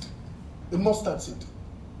seed. A mustard seed.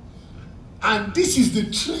 And this is the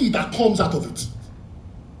tree that comes out of it.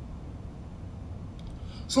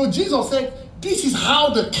 So Jesus said, this is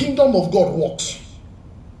how the kingdom of God works.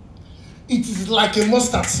 It is like a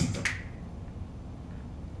mustard seed.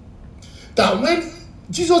 that when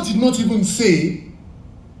Jesus did not even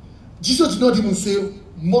say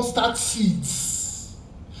mustard seeds.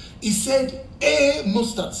 He said a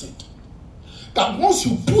mustard seed. That once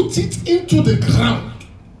you put it into the ground,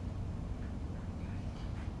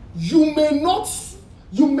 you may not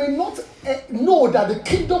know that the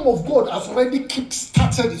kingdom of God has already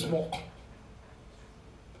started its work.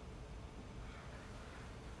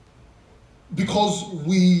 Because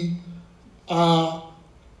we are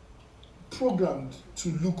programmed to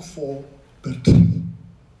look for the tree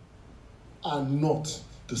and not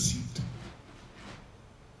the seed.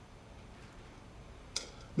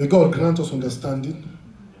 May God grant us understanding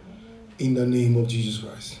in the name of Jesus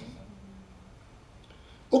Christ.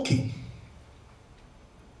 Okay.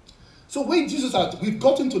 So when we've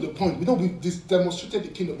gotten to the point, we've demonstrated the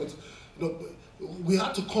kingdom, but we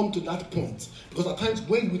had to come to that point. Because at times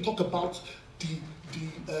when we talk about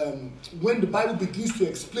when the Bible begins to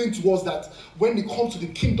explain to us that when it comes to the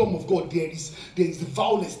kingdom of God, there is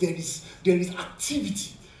violence, there is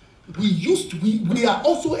activity. We are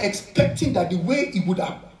also expecting that the way it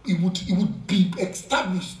would be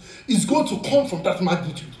established is going to come from that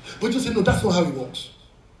magnitude. But just say, no, that's not how it works.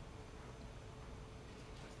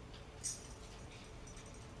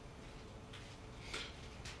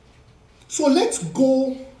 So let's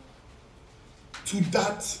go to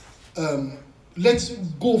that. Let's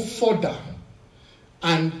go further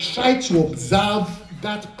and try to observe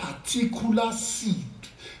that particular seed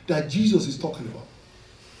that Jesus is talking about.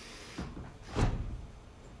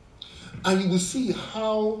 And you will see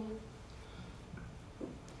how.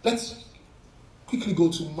 Let's quickly go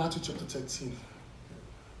to Matthew chapter 13.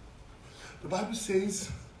 The Bible says,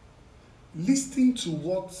 listening to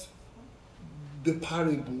what the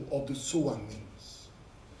parable of the sower means.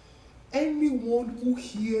 Anyone who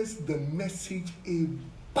hears the message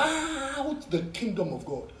about the kingdom of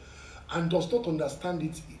God and does not understand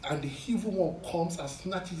it, and the evil one comes and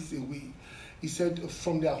snatches it away, he said,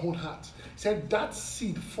 from their own heart. He said that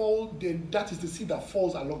is the seed that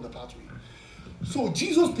falls along the pathway. So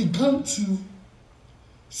Jesus began to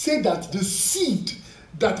say that the seed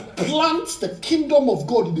that plants the kingdom of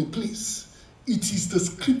God in a place, it is the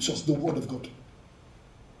scriptures, the word of God.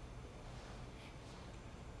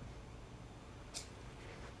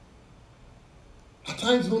 At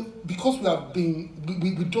times, because we have been,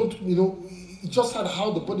 we don't, it just had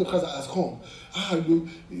how the body of Christ has come.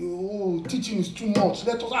 Teaching is too much.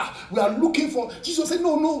 We are looking for. Jesus said,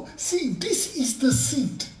 no. See, this is the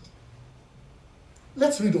seed.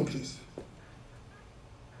 Let's read on, please.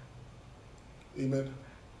 Amen.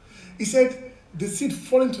 He said, the seed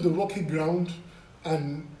falling to the rocky ground,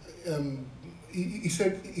 and he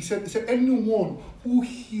said, anyone who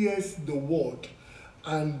hears the word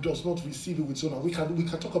and does not receive it with honor. We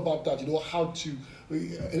can talk about that, how to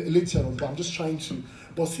later on, but I'm just trying to.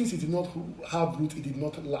 But since it did not have root, it did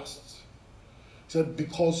not last. He said,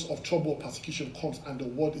 because of trouble or persecution comes and the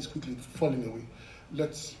word is quickly falling away.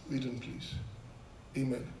 Let's read on, please.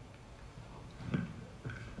 Amen.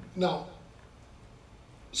 Now,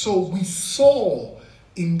 so we saw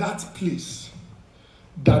in that place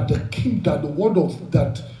that the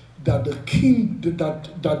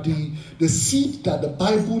seed that the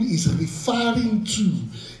Bible is referring to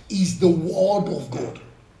is the word of God.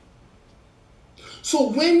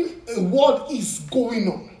 So when a word is going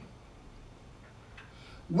on,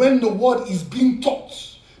 when the word is being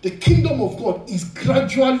taught, the kingdom of God is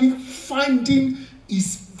gradually finding the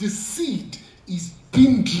seed is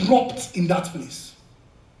being dropped in that place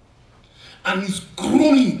and is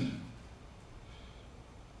growing.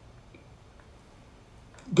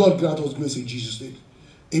 God grant us grace in Jesus' name.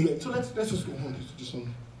 Amen. So let's just go on to this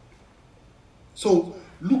one. So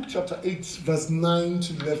Luke chapter 8, verse 9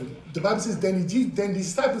 to 11. The Bible says, then the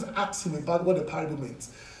disciples asked him about what the parable meant.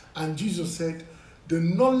 And Jesus said, the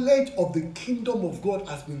knowledge of the kingdom of God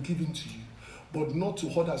has been given to you, but not to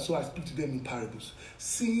others, so I speak to them in parables,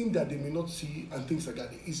 seeing that they may not see, and things like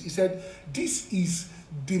that. He said, this is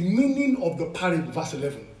the meaning of the parable, verse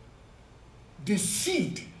 11. The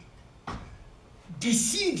seed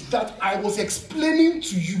that I was explaining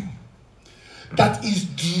to you, that is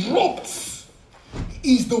dropped,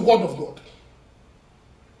 is the word of God.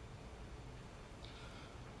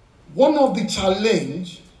 One of the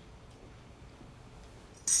challenge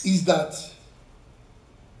is that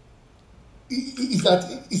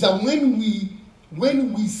when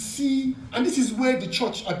we see, and this is where the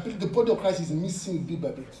church, the body of Christ is missing bit by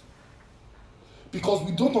bit, because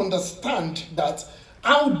we don't understand that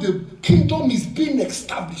how the kingdom is being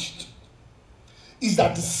established is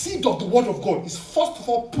that the seed of the word of God is first of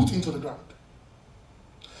all put into the ground.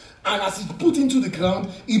 And as it's put into the ground,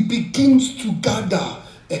 it begins to gather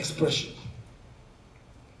expression.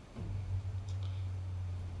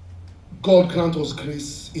 God grant us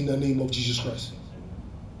grace in the name of Jesus Christ.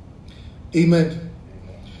 Amen.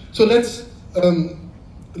 So let's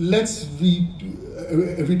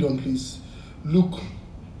read on, please. Luke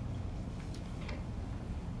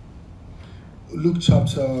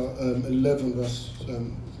chapter 11, verse.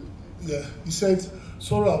 He said,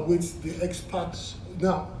 "Sorrow awaits the experts."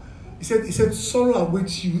 Now, he said, "Sorrow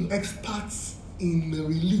awaits you, experts in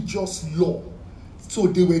religious law." So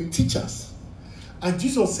they were teachers, and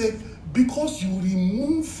Jesus said, "Because you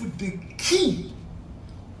remove the key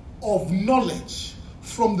of knowledge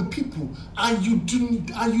from the people, and you do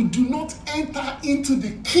not enter into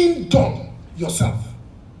the kingdom yourself."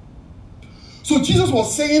 So Jesus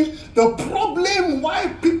was saying the problem why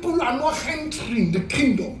people are not entering the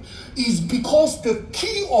kingdom is because the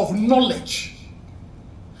key of knowledge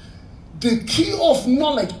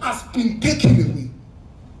has been taken away.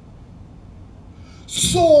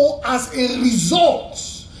 So as a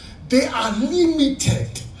result, they are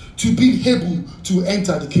limited to being able to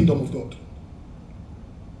enter the kingdom of God.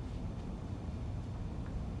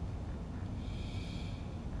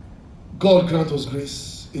 God grant us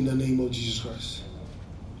grace in the name of Jesus Christ.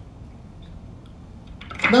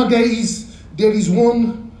 Now there is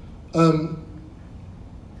one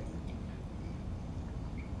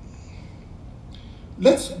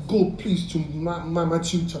let's go please to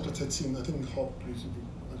Matthew chapter 13. I think it's up, please.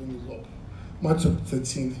 I think it's up. Matthew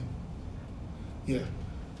 13. Yeah.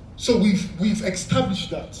 So we've established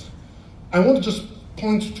that. I want to just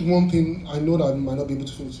point to one thing. I know that I might not be able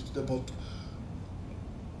to finish it today, but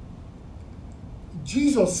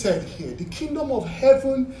Jesus said here, the kingdom of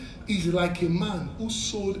heaven is like a man who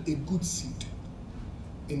sowed a good seed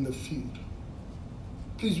in the field.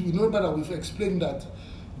 Please remember that we've explained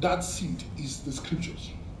that seed is the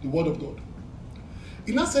scriptures, the word of God.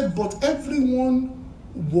 He now said, but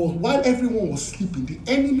while everyone was sleeping, the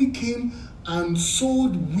enemy came and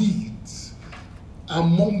sowed weeds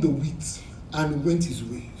among the wheat and went his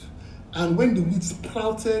ways. And when the weeds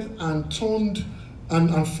sprouted and turned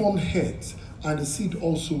and formed heads, and the seed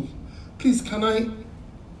also. Please,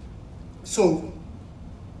 so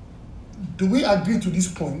do we agree to this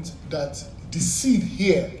point that the seed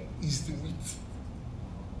here is the wheat?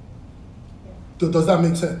 Does that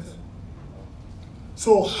make sense?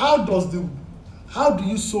 So how do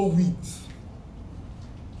you sow weeds?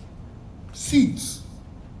 Seeds.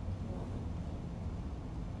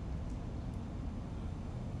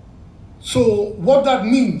 So what that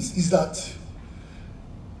means is that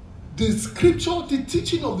the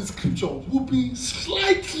teaching of the scripture will be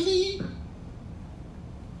slightly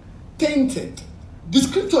tainted. The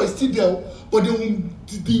scripture is still there, but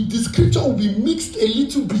the scripture will be mixed a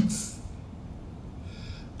little bit.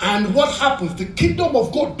 And what happens? The kingdom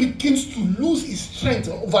of God begins to lose its strength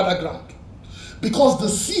over the ground because the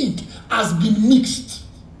seed has been mixed.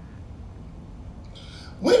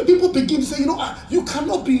 When people begin to say, you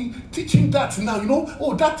cannot be teaching that now,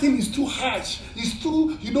 that thing is too harsh, it's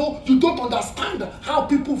too, you don't understand how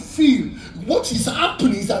people feel. What is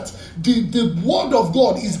happening is that the word of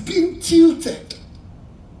God is being tilted.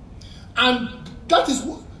 And that is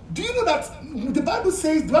what, do you know that the Bible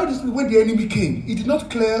says, when the enemy came, it did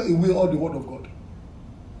not clear away all the word of God.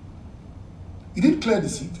 It didn't clear the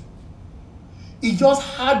seed. It just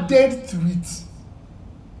added to it.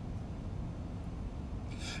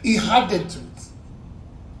 He added to it.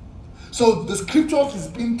 So the scriptures is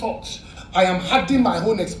being taught. I am adding my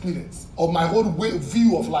own experience or my own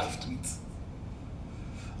view of life to it.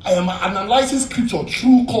 I am analyzing scripture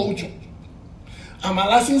through culture. I'm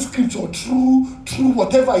analyzing scripture through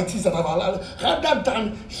whatever it is that I've allowed, rather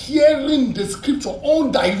than hearing the scripture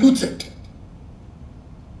undiluted.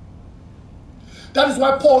 That is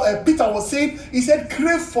why Peter was saying, he said,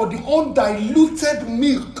 crave for the undiluted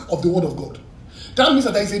milk of the word of God. That means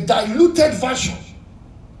that there is a diluted version.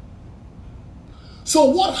 So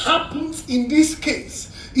what happens in this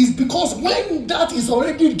case is because when that is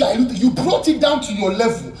already diluted, you brought it down to your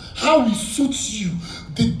level, how it suits you.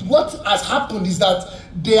 What has happened is that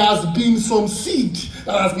there has been some seed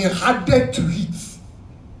that has been added to it.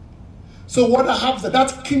 So what happens is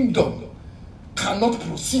that kingdom cannot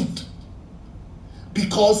proceed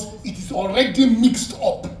because it is already mixed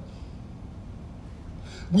up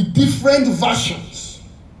with different versions.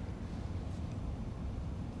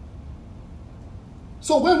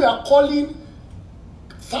 So when we are calling,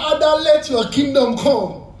 Father, let your kingdom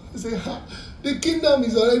come, you say, the kingdom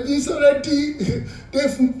is already,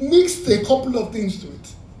 they've mixed a couple of things to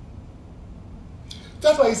it.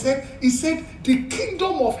 That's why he said, the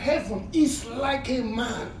kingdom of heaven is like a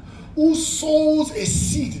man who sows a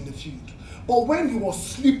seed in the field. But when he was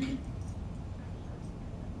sleeping,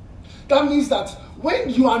 that means that when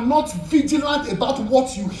you are not vigilant about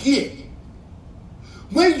what you hear,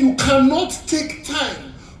 when you cannot take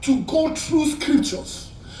time to go through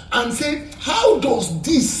scriptures and say, how does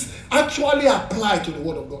this actually apply to the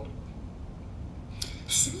word of God?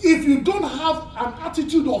 If you don't have an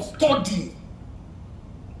attitude of studying,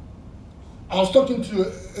 I was talking to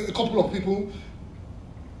a couple of people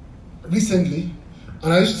recently,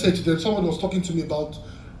 and I used to say to them, someone was talking to me about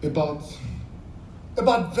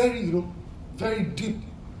very, very deep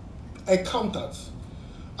encounters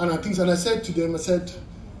and things, and I said to them, I said,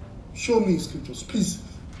 show me scriptures, please.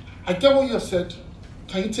 I get what you have said.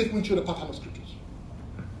 Can you take me through the pattern of scriptures?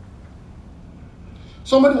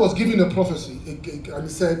 Somebody was giving a prophecy, and he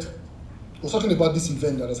said, he was talking about this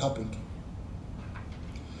event that has happened,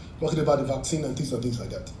 talking about the vaccine and things like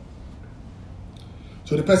that.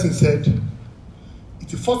 So the person said,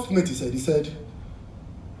 the first minute he said,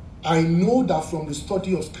 I know that from the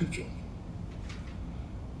study of scripture,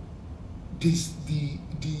 the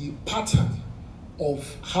pattern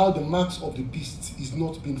of how the marks of the beast is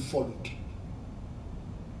not being followed.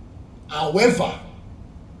 However,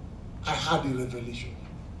 I had a revelation.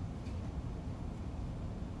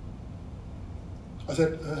 I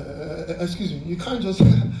said, excuse me, you can't just, do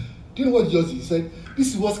you know what he just did? He said,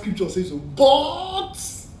 this is what scripture says, but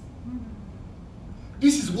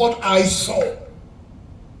this is what I saw.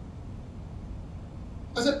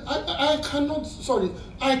 I said, I cannot, sorry,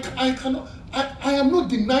 I cannot, I am not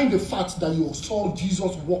denying the fact that you saw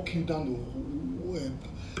Jesus walking down the way.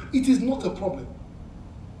 It is not a problem.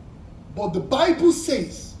 But the Bible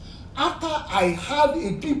says, after I had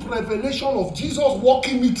a deep revelation of Jesus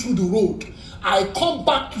walking me through the road, I come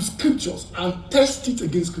back to scriptures and test it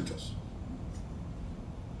against scriptures.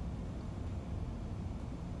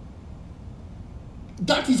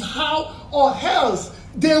 That is how, or else,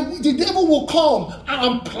 the devil will come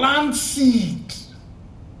and plant seed.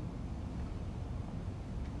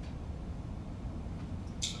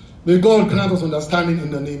 May God grant us understanding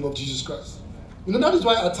in the name of Jesus Christ. That is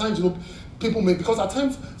why at times, people may, because at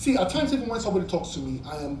times even when somebody talks to me,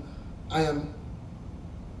 I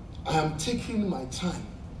am taking my time.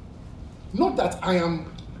 Not that I am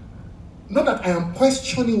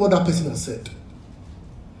questioning what that person has said,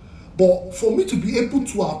 but for me to be able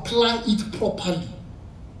to apply it properly,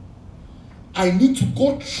 I need to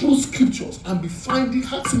go through scriptures and be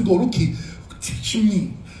asking God, okay, teach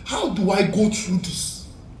me, how do I go through this?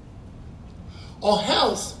 Or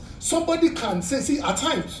else, somebody can say, see, at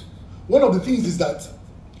times, one of the things is that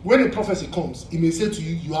when a prophecy comes, he may say to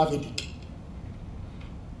you, you have a headache.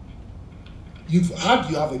 You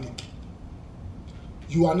have a headache.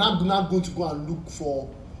 You are not going to go and look for,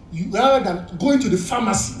 rather than going to the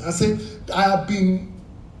pharmacy and say, I have been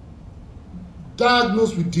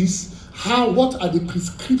diagnosed with this. What are the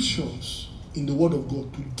prescriptions in the Word of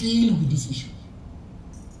God to deal with this issue?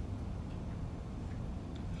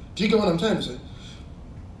 Do you get what I'm trying to say?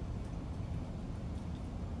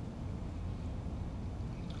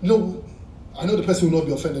 No, I know the person will not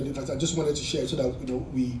be offended. In fact, I just wanted to share so that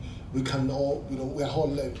we can all we are all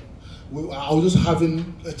learning. I was just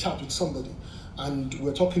having a chat with somebody, and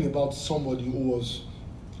we're talking about somebody who is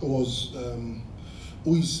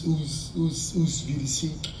really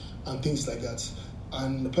sick and things like that.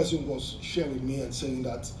 And the person was sharing with me and saying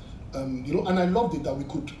that and I loved it that we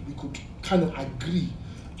could kind of agree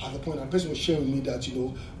at the point. And the person was sharing with me that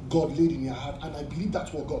God laid in your heart, and I believe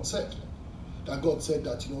that's what God said. That God said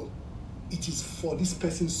that it is for this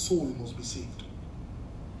person's soul must be saved,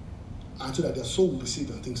 and so that their soul will be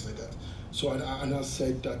saved and things like that. So I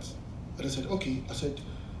said that, and I said, okay, I said,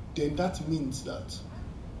 then that means that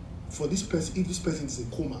for this person, if this person is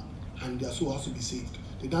in coma and their soul has to be saved,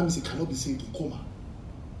 then that means it cannot be saved in coma.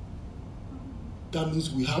 That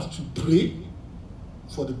means we have to pray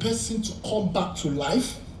for the person to come back to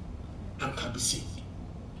life and can be saved.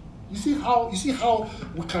 You see how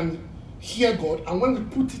we can hear God, and when we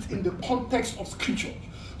put it in the context of scripture,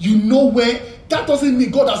 where that doesn't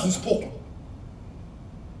mean God hasn't spoken.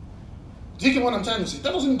 Do you get what I'm trying to say?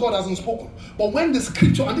 That doesn't mean God hasn't spoken. But when the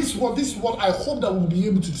scripture, and this is what I hope that we'll be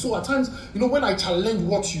able to do. So at times, when I challenge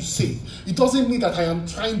what you say, it doesn't mean that I am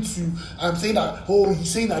trying to, I'm saying that, oh,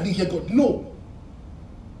 he's saying I didn't hear God. No.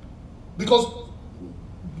 Because,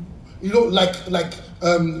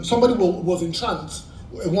 somebody was in trance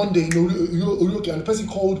one day, and the person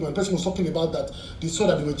called me, and the person was talking about that they saw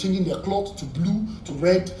that they were changing their cloth to blue, to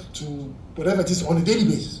red, to whatever it is on a daily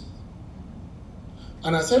basis.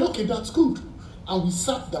 And I said, okay, that's good. and we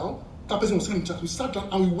sat down. That person was sitting in church. We sat down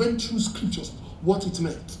and we went through scriptures, what it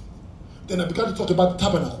meant. Then I began to talk about the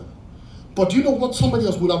tabernacle. But do you know what somebody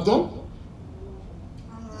else would have done?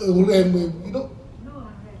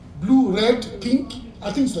 Blue, red, pink,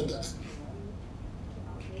 and things like that.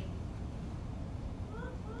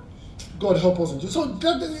 God help us. So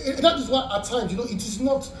that is why at times,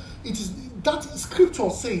 that scripture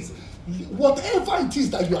says, whatever it is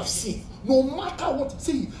that you have seen, no matter what,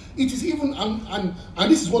 see, it is even, and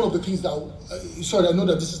this is one of the things that, I know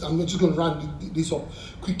that I'm just going to run this up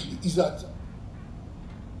quickly, is that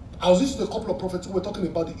I was listening to a couple of prophets who were talking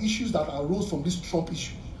about the issues that arose from this Trump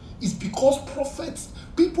issue. It's because prophets,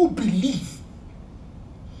 people believe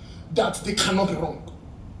that they cannot be wrong.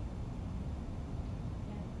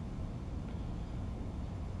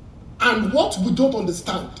 And what we don't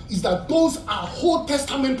understand is that those are Old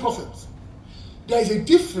Testament prophets. There is a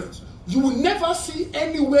difference. You will never see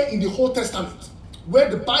anywhere in the Old Testament where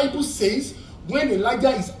the Bible says, when Elijah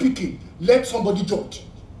is speaking, let somebody judge.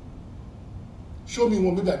 Show me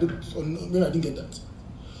one, maybe I didn't get that.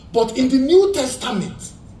 But in the New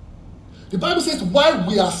Testament, the Bible says, while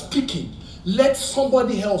we are speaking, let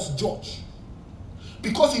somebody else judge.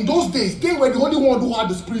 Because in those days, they were the only one who had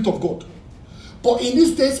the Spirit of God. But in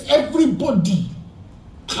these days, everybody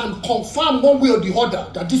can confirm one way or the other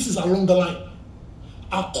that this is along the line,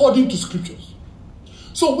 according to scriptures.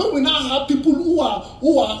 So when we now have people who are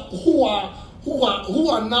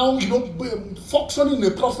now, functioning in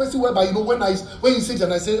a prophecy whereby, when you say it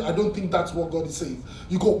and I say, I don't think that's what God is saying.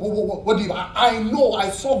 You go, what do you, I know, I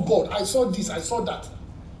saw God, I saw this, I saw that.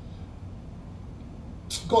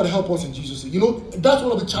 God help us in Jesus' name. That's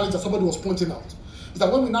one of the challenges that somebody was pointing out. Is that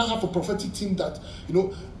when we now have a prophetic team that,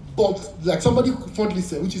 but like somebody fondly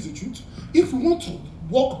said, which is the truth, if we want to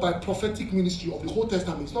walk by prophetic ministry of the Old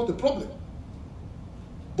Testament, it's not a problem.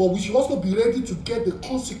 But we should also be ready to get the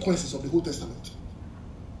consequences of the Old Testament.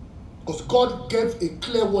 Because God gave a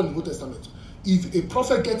clear warning in the Old Testament. If a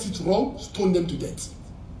prophet gets it wrong, stone them to death.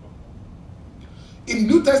 In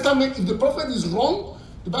the New Testament, if the prophet is wrong,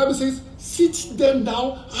 the Bible says, sit them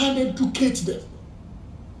down and educate them.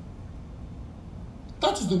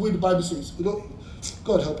 That is the way the Bible says.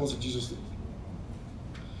 God help us in Jesus' name.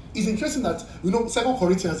 It's interesting that, 2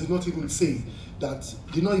 Corinthians did not even say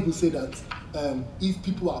that, if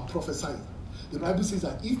people are prophesying. The Bible says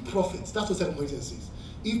that if prophets, that's what 2 Corinthians says,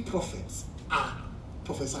 if prophets are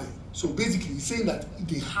prophesying. So basically, it's saying that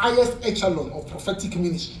the highest echelon of prophetic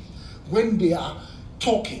ministry, when they are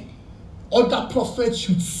talking, other prophets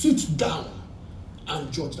should sit down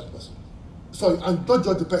and judge that person. Sorry, and not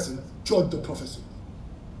judge the person, judge the prophecy.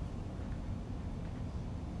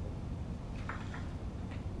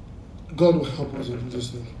 God will help us in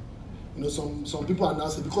Jesus' name. Some people are now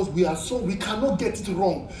saying, because we cannot get it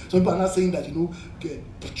wrong. Some people are now saying that,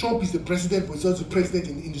 Trump is the president, but he's also the president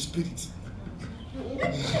in the spirit.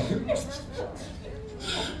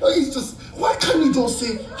 It's just, why can't he just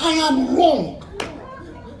say, I am wrong?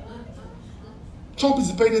 Trump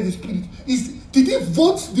is the president in the spirit. Did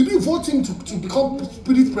we vote him to become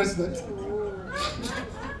spirit president?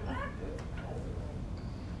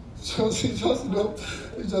 This is just kind of,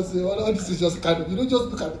 just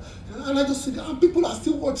look at it. And I just said, people are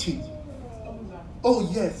still watching. Oh,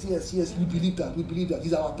 yes, we believe that.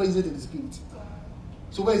 He's our president in the spirit.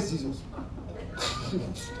 So where is Jesus?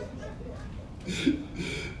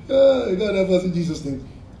 God help us in Jesus' name.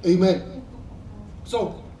 Amen.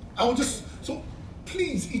 So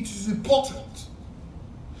please, it is important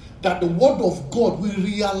that the word of God, we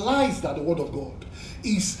realize that the word of God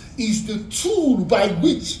is the tool by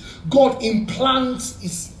which God implants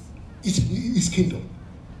his kingdom.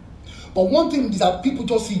 But one thing is that people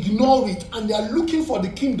just ignore it and they are looking for the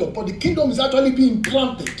kingdom, but the kingdom is actually being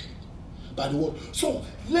planted by the word. So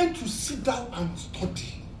learn to sit down and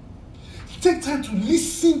study. Take time to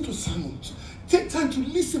listen to sermons. Take time to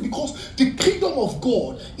listen, because the kingdom of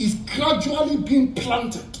God is gradually being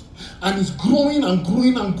planted and is growing and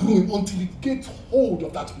growing and growing until it gets hold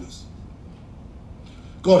of that place.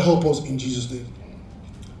 God help us in Jesus' name.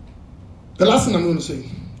 The last thing I'm going to say,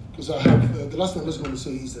 because the last thing I'm just going to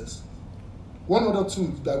say is this. One other tool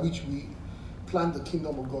by which we plant the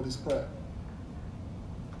kingdom of God is prayer.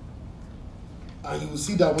 And you will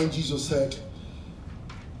see that when Jesus said,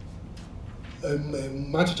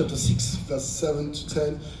 Matthew chapter 6, verse 7 to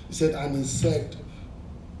 10, he said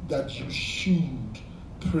that you should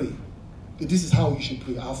pray. This is how you should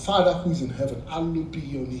pray. Our Father who is in heaven, hallowed be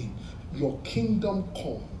your name. Your kingdom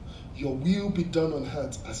come. Your will be done on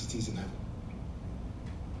earth as it is in heaven.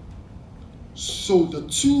 So the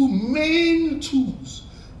two main tools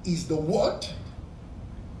is the word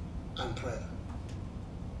and prayer.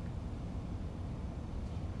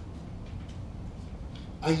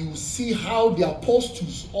 and you will see how the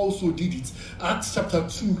apostles also did it. Acts chapter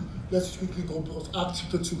 2. Let's quickly go to Acts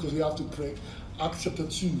chapter 2 because we have to pray. Acts chapter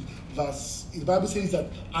 2, the Bible says that,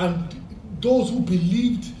 and those who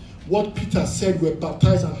believed what Peter said were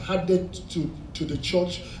baptized and added to the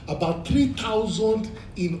church, about 3,000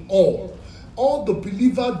 in all. All the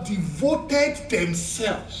believers devoted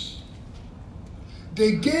themselves.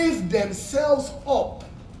 They gave themselves up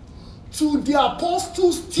to the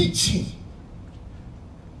apostles' teaching.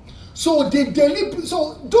 So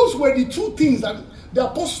those were the two things that the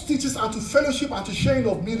apostles' teachings, and to fellowship and to sharing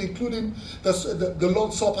of meal, including the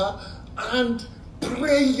Lord's Supper and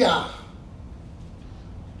prayer.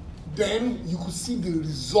 Then you could see the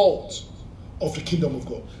result of the kingdom of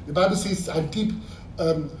God. The Bible says, and deep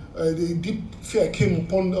fear came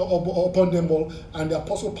upon them all, and the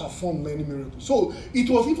apostle performed many miracles. So it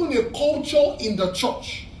was even a culture in the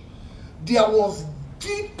church.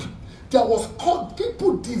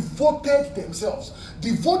 People devoted themselves.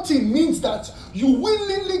 Devoting means that you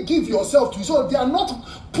willingly give yourself to. So they are not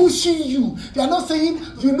pushing you. They are not saying,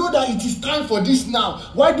 you know that it is time for this now.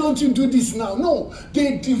 Why don't you do this now? No,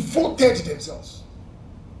 they devoted themselves.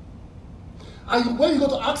 And when you go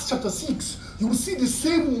to Acts chapter 6, you will see the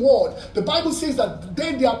same word. The Bible says that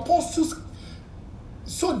then the apostles,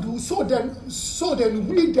 so then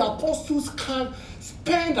we the apostles can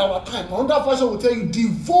spend our time. Another version will tell you,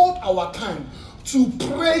 devote our time to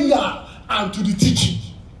prayer and to the teaching.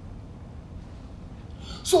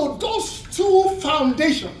 So those two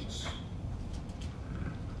foundations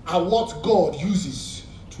are what God uses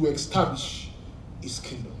to establish his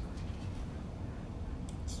kingdom.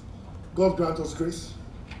 God grant us grace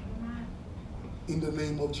in the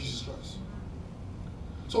name of Jesus Christ.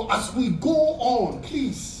 So as we go on,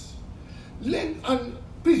 please learn, and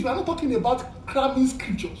please, we are not talking about cramming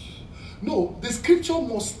scriptures. No, the scripture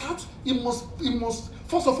must start, it must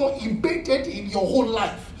first of all embedded in your whole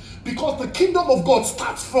life, because the kingdom of God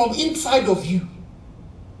starts from inside of you.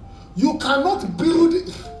 You cannot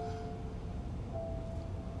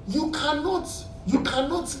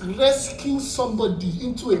rescue somebody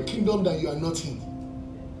into a kingdom that you are not in.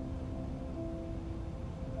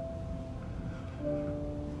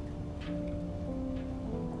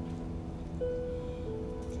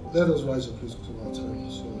 Let us rise up, please, for our time.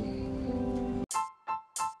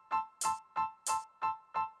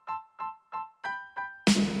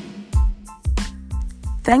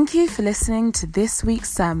 Thank you for listening to this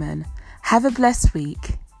week's sermon. Have a blessed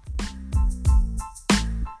week.